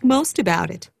did you like most about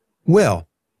it? Well,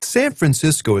 San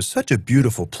Francisco is such a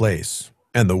beautiful place,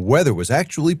 and the weather was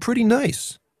actually pretty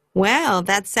nice. Well,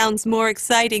 that sounds more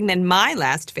exciting than my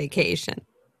last vacation.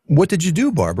 What did you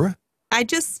do, Barbara? I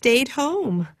just stayed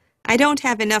home. I don't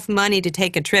have enough money to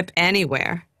take a trip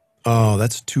anywhere. Oh,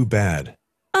 that's too bad.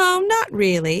 Oh, not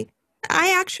really.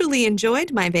 I actually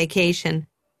enjoyed my vacation.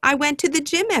 I went to the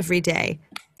gym every day,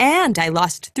 and I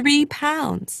lost 3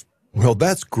 pounds. Well,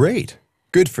 that's great.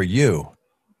 Good for you.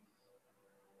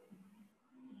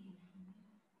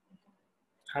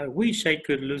 I wish I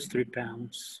could lose 3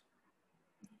 pounds.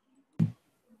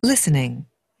 Listening.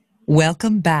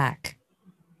 Welcome back.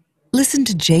 Listen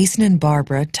to Jason and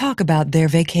Barbara talk about their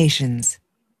vacations.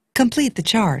 Complete the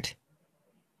chart.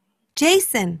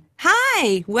 Jason,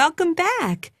 hi, welcome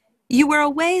back. You were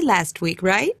away last week,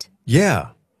 right?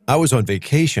 Yeah, I was on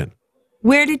vacation.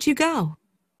 Where did you go?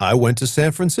 I went to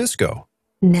San Francisco.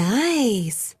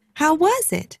 Nice. How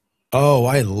was it? Oh,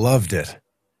 I loved it.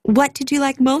 What did you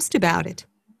like most about it?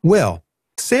 Well,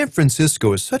 San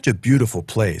Francisco is such a beautiful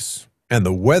place, and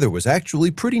the weather was actually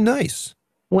pretty nice.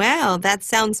 Well, that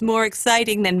sounds more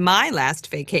exciting than my last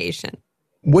vacation.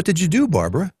 What did you do,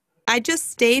 Barbara? I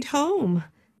just stayed home.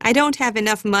 I don't have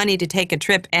enough money to take a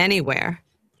trip anywhere.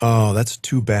 Oh, that's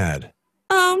too bad.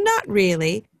 Oh, not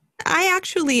really. I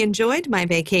actually enjoyed my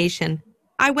vacation.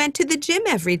 I went to the gym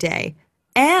every day,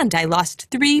 and I lost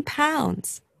 3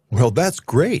 pounds. Well, that's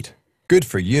great. Good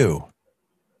for you.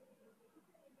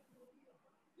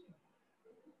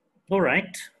 All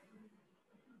right.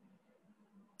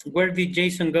 Where did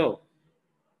Jason go?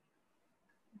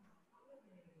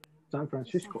 San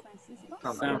Francisco.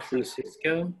 San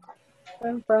Francisco.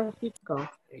 San Francisco.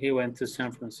 He went to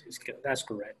San Francisco. That's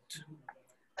correct.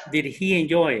 Did he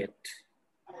enjoy it?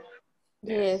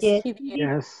 Yes, Yes. he did.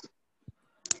 Yes.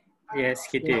 Yes,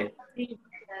 he did.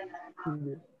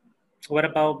 What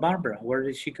about Barbara? Where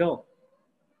did she go?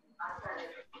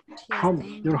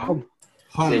 Home. Your home.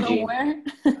 The gym. Where?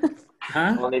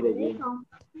 Huh? Only the gym.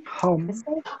 Home.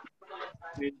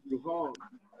 Where?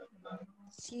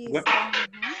 She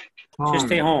Home.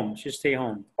 stayed home. She stayed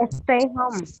home. Stay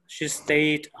home. She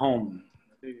stayed home.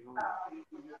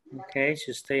 Okay,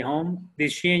 she stayed home.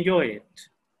 Did she enjoy it?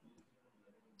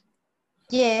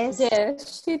 Yes.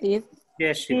 Yes, she did.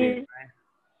 Yes, she did. Right?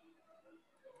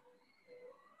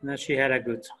 No, she had a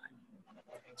good time.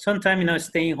 Sometimes,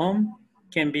 staying home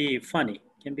can be funny.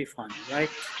 Can be fun, right?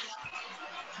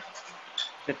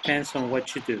 Depends on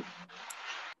what you do.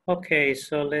 Okay,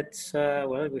 so let's,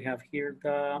 well, we have here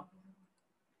the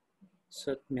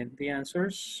submit the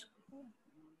answers.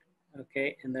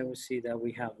 Okay, and then we see that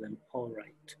we have them all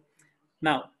right.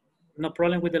 Now, no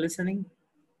problem with the listening?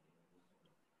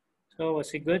 So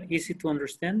was it good? Easy to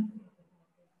understand?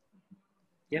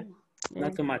 Yeah,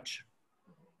 not too much.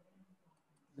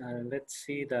 Let's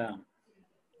see the...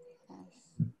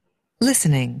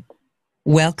 Listening.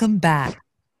 Welcome back.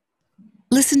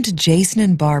 Listen to Jason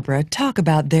and Barbara talk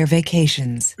about their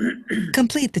vacations.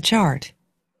 Complete the chart.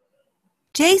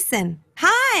 Jason,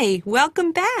 hi,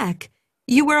 welcome back.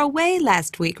 You were away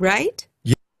last week, right?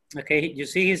 Okay, you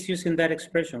see he's using that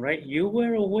expression, right? You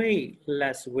were away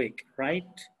last week, right?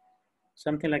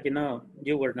 Something like,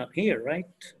 you were not here, right?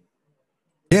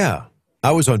 Yeah,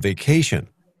 I was on vacation.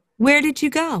 Where did you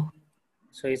go?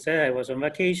 So he said, I was on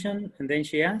vacation, and then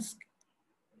she asked,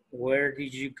 where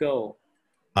did you go?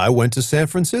 I went to San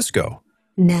Francisco.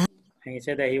 Nice. And he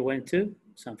said that he went to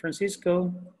San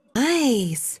Francisco.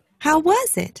 Nice. How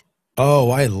was it? Oh,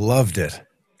 I loved it.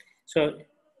 So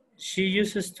she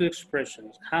uses two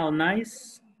expressions, how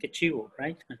nice, que chivo,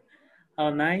 right?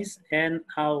 How nice and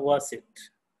how was it?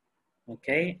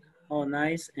 Okay, how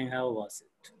nice and how was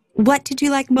it? What did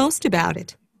you like most about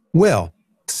it? Well,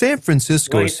 San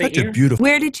Francisco is such a beautiful...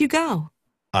 Where did you go?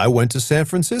 I went to San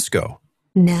Francisco.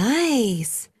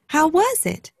 Nice. How was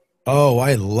it? Oh,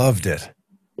 I loved it.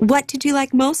 What did you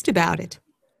like most about it?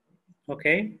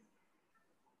 Okay.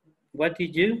 What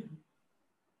did you?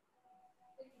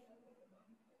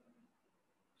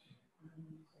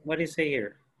 What is it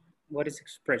here? What is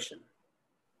expression?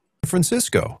 San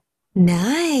Francisco.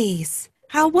 Nice.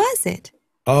 How was it?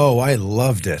 Oh, I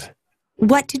loved it.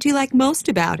 What did you like most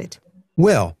about it?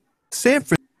 Well, San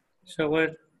Francisco... So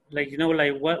what,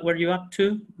 what were you up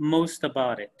to most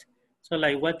about it? So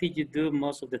what did you do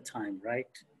most of the time, right?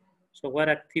 So what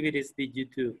activities did you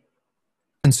do?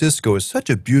 San Francisco is such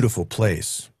a beautiful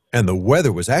place, and the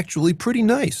weather was actually pretty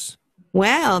nice.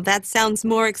 Well, that sounds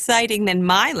more exciting than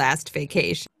my last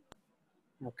vacation.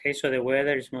 Okay, so the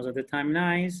weather is most of the time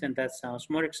nice, and that sounds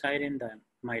more exciting than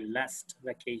my last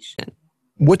vacation.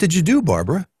 What did you do,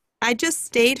 Barbara? I just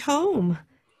stayed home.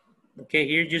 Okay,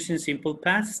 here using simple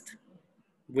past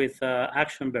with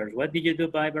action verbs. What did you do,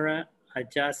 Barbara? I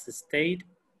just stayed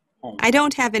home. I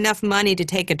don't have enough money to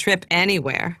take a trip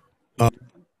anywhere.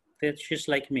 That's just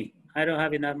like me. I don't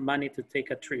have enough money to take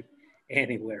a trip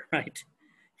anywhere, right?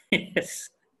 Yes.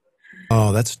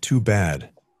 Oh, that's too bad.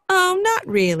 Oh, not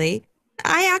really.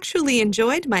 I actually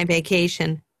enjoyed my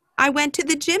vacation. I went to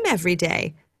the gym every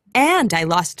day, and I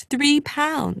lost 3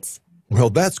 pounds. Well,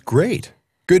 that's great.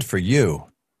 Good for you.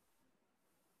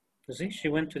 You see, she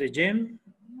went to the gym,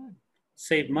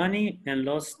 saved money, and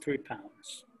lost 3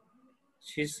 pounds.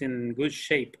 She's in good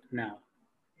shape now.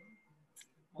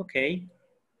 Okay.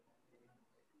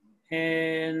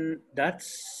 And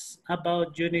that's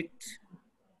about the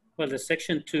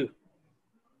section 2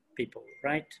 people,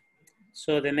 right?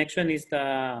 So the next one is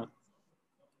the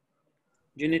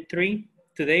unit 3.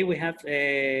 Today we have,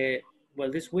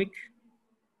 this week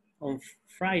on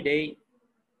Friday,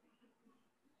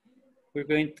 we're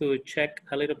going to check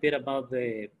a little bit about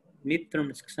the midterm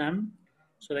exam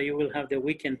so that you will have the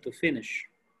weekend to finish,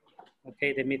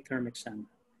 okay, the midterm exam.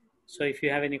 So if you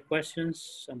have any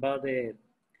questions about the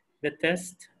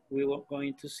test, we were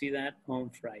going to see that on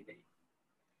Friday.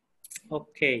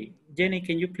 Okay, Jenny,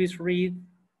 can you please read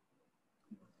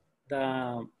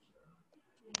the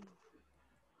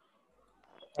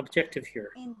objective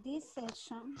here? In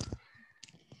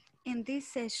this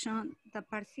session, the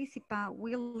participant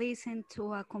will listen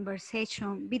to a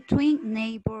conversation between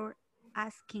neighbors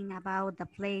asking about the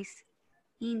place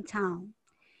in town.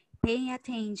 Pay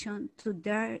attention to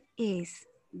there is,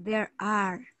 there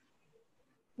are,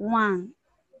 one,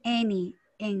 any,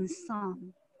 and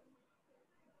some.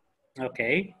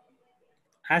 Okay,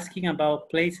 asking about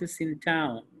places in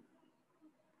town.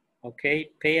 Okay,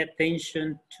 pay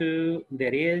attention to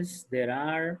there is, there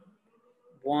are,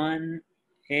 one,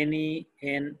 any,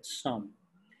 and some.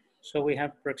 So we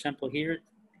have, for example, here,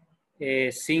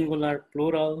 singular,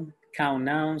 plural, count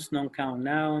nouns, non-count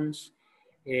nouns,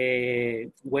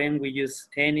 when we use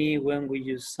any, when we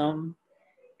use some,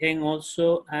 and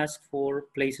also ask for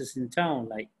places in town,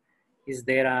 like, is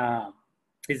there a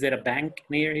bank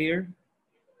near here?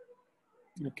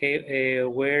 Okay,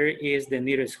 where is the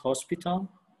nearest hospital?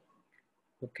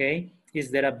 Okay, is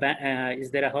there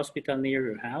a hospital near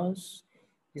your house?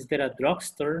 Is there a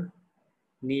drugstore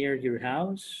near your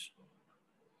house?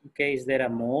 Okay, is there a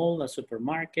mall, a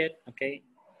supermarket? Okay,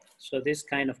 so this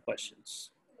kind of questions.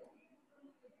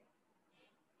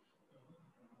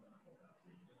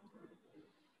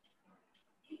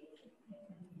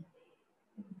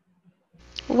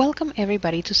 Welcome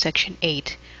everybody to section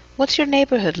 8. What's your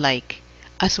neighborhood like?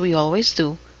 As we always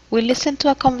do, we listen to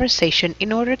a conversation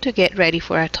in order to get ready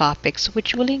for our topics,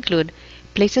 which will include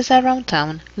places around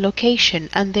town, location,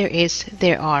 and there is,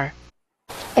 there are.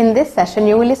 In this session,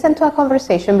 you will listen to a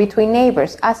conversation between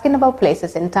neighbors asking about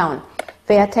places in town.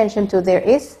 Pay attention to there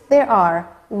is, there are,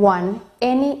 one,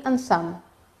 any, and some.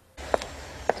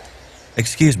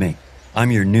 Excuse me,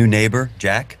 I'm your new neighbor,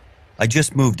 Jack. I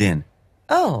just moved in.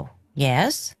 Oh,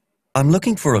 yes? I'm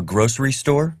looking for a grocery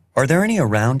store. Are there any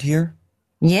around here?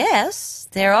 Yes,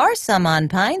 there are some on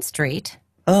Pine Street.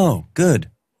 Oh, good.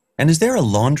 And is there a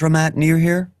laundromat near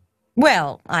here?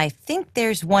 Well, I think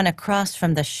there's one across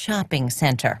from the shopping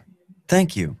center.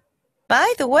 Thank you.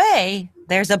 By the way,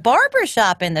 there's a barber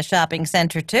shop in the shopping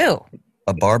center, too.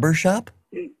 A barber shop?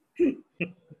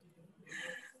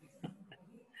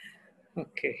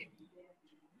 Okay.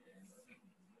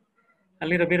 A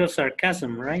little bit of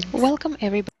sarcasm, right? Welcome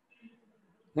everybody.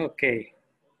 Okay.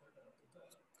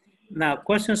 Now,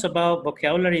 questions about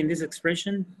vocabulary in this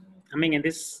expression? I mean, in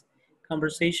this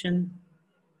conversation?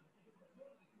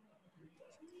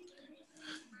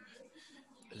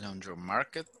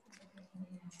 Laundromat.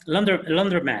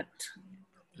 Laundromat.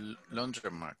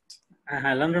 Laundromat.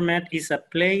 Laundromat is a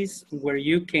place where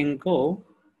you can go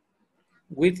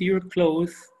with your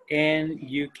clothes and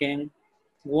you can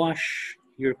wash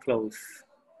your clothes.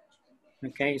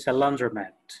 Okay, it's a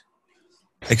laundromat.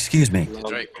 Excuse me.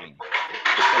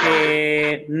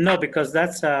 No, because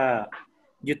that's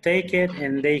you take it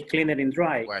and they clean it and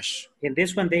dry. Wash. In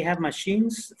this one, they have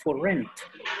machines for rent.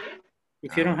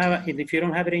 If you don't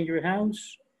have it in your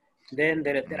house, then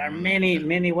there are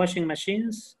many washing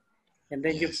machines, and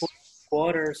then you put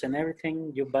quarters and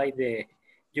everything. You buy the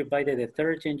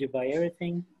detergent, you buy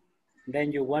everything.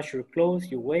 Then you wash your clothes.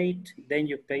 You wait. Then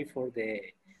you pay for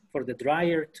the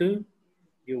dryer too.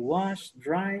 You wash,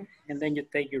 dry, and then you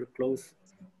take your clothes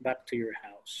back to your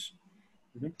house.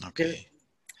 Mm-hmm. Okay.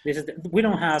 We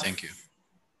don't have. Thank you.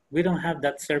 We don't have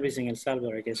that service in El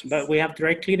Salvador, I guess, but we have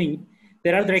dry cleaning.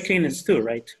 There are dry cleaners too,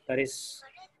 right? But it's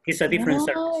a different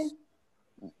service.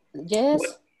 Yes,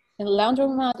 and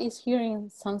laundromat is here in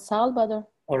San Salvador.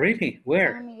 Oh, really?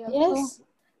 Where? Yes.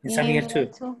 In San Miguel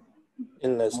too.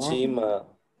 In La Cima,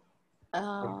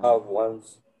 have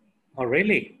ones. Oh,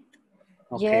 really?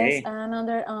 Okay. Yes,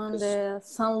 another on the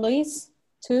San Luis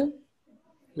too.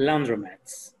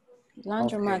 Laundromats.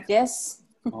 Laundromat, okay. Yes.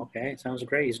 Okay, sounds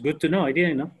great. It's good to know. I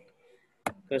didn't know.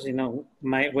 Because, you know,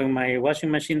 when my washing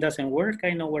machine doesn't work,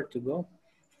 I know where to go.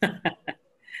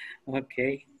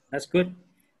 Okay, that's good.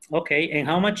 Okay, and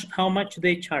how much do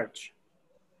they charge?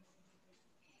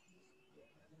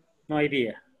 No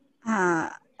idea.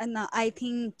 No, I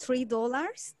think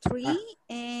 $3,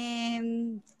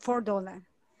 and $4.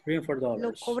 $3 and $4.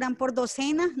 Lo cobran por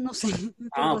docena, no sé.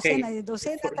 Por Okay. docena, de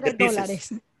docena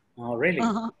 $3. Oh, really?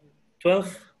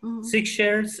 12, 6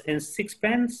 shares and 6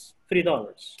 pence,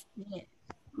 $3. Yeah.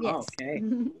 Yes. Okay.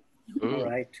 All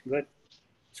right. Good.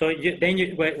 So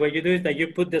what you do is that you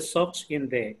put the socks in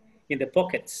the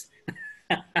pockets.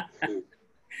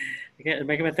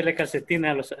 Hay que meterle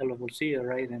calcetina a los bolsillos,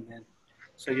 right? And then,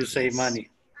 so you save money.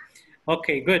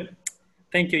 Okay, good.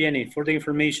 Thank you, Jenny, for the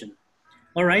information.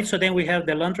 All right, so then we have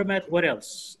the laundromat. What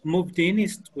else? Moved in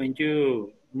is when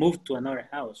you move to another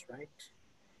house, right?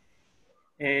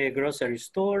 A grocery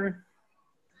store.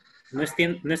 No es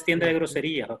tienda de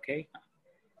grosería, okay?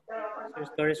 Grocery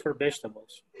store is for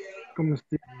vegetables.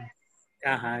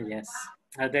 Yes.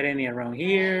 Are there any around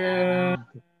here?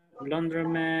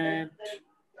 Laundromat.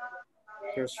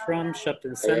 First from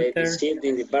shopping center. Visit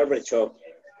in the barber shop.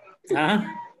 Yeah.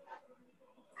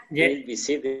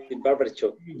 Visit the barber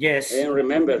shop. Yes. I don't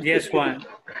remember. Yes, Juan.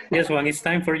 Yes, Juan. It's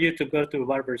time for you to go to a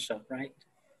barber shop, right?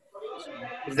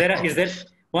 Is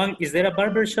there a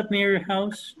barber shop near your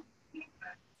house?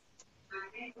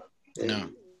 No.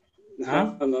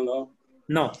 Huh? No.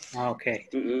 No. Okay.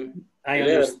 I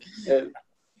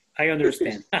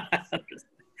understand.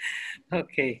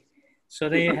 Okay. So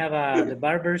then you have the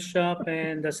barber shop,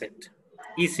 and that's it.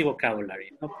 Easy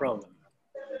vocabulary, no problem.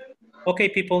 Okay,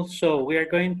 people, so we are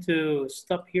going to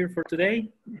stop here for today.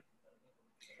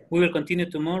 We will continue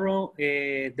tomorrow.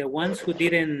 The ones who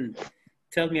didn't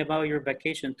tell me about your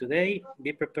vacation today,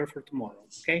 be prepared for tomorrow,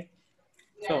 okay?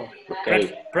 So,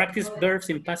 practice verbs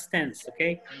in past tense,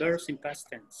 okay? Verbs in past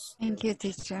tense. Thank you,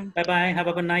 teacher. Bye-bye. Have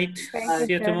a good night.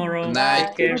 See you tomorrow. Good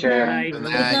night, Take care. teacher. Good night. Good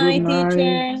night. Good night,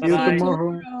 teacher. Bye-bye. See you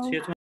tomorrow. See you tomorrow.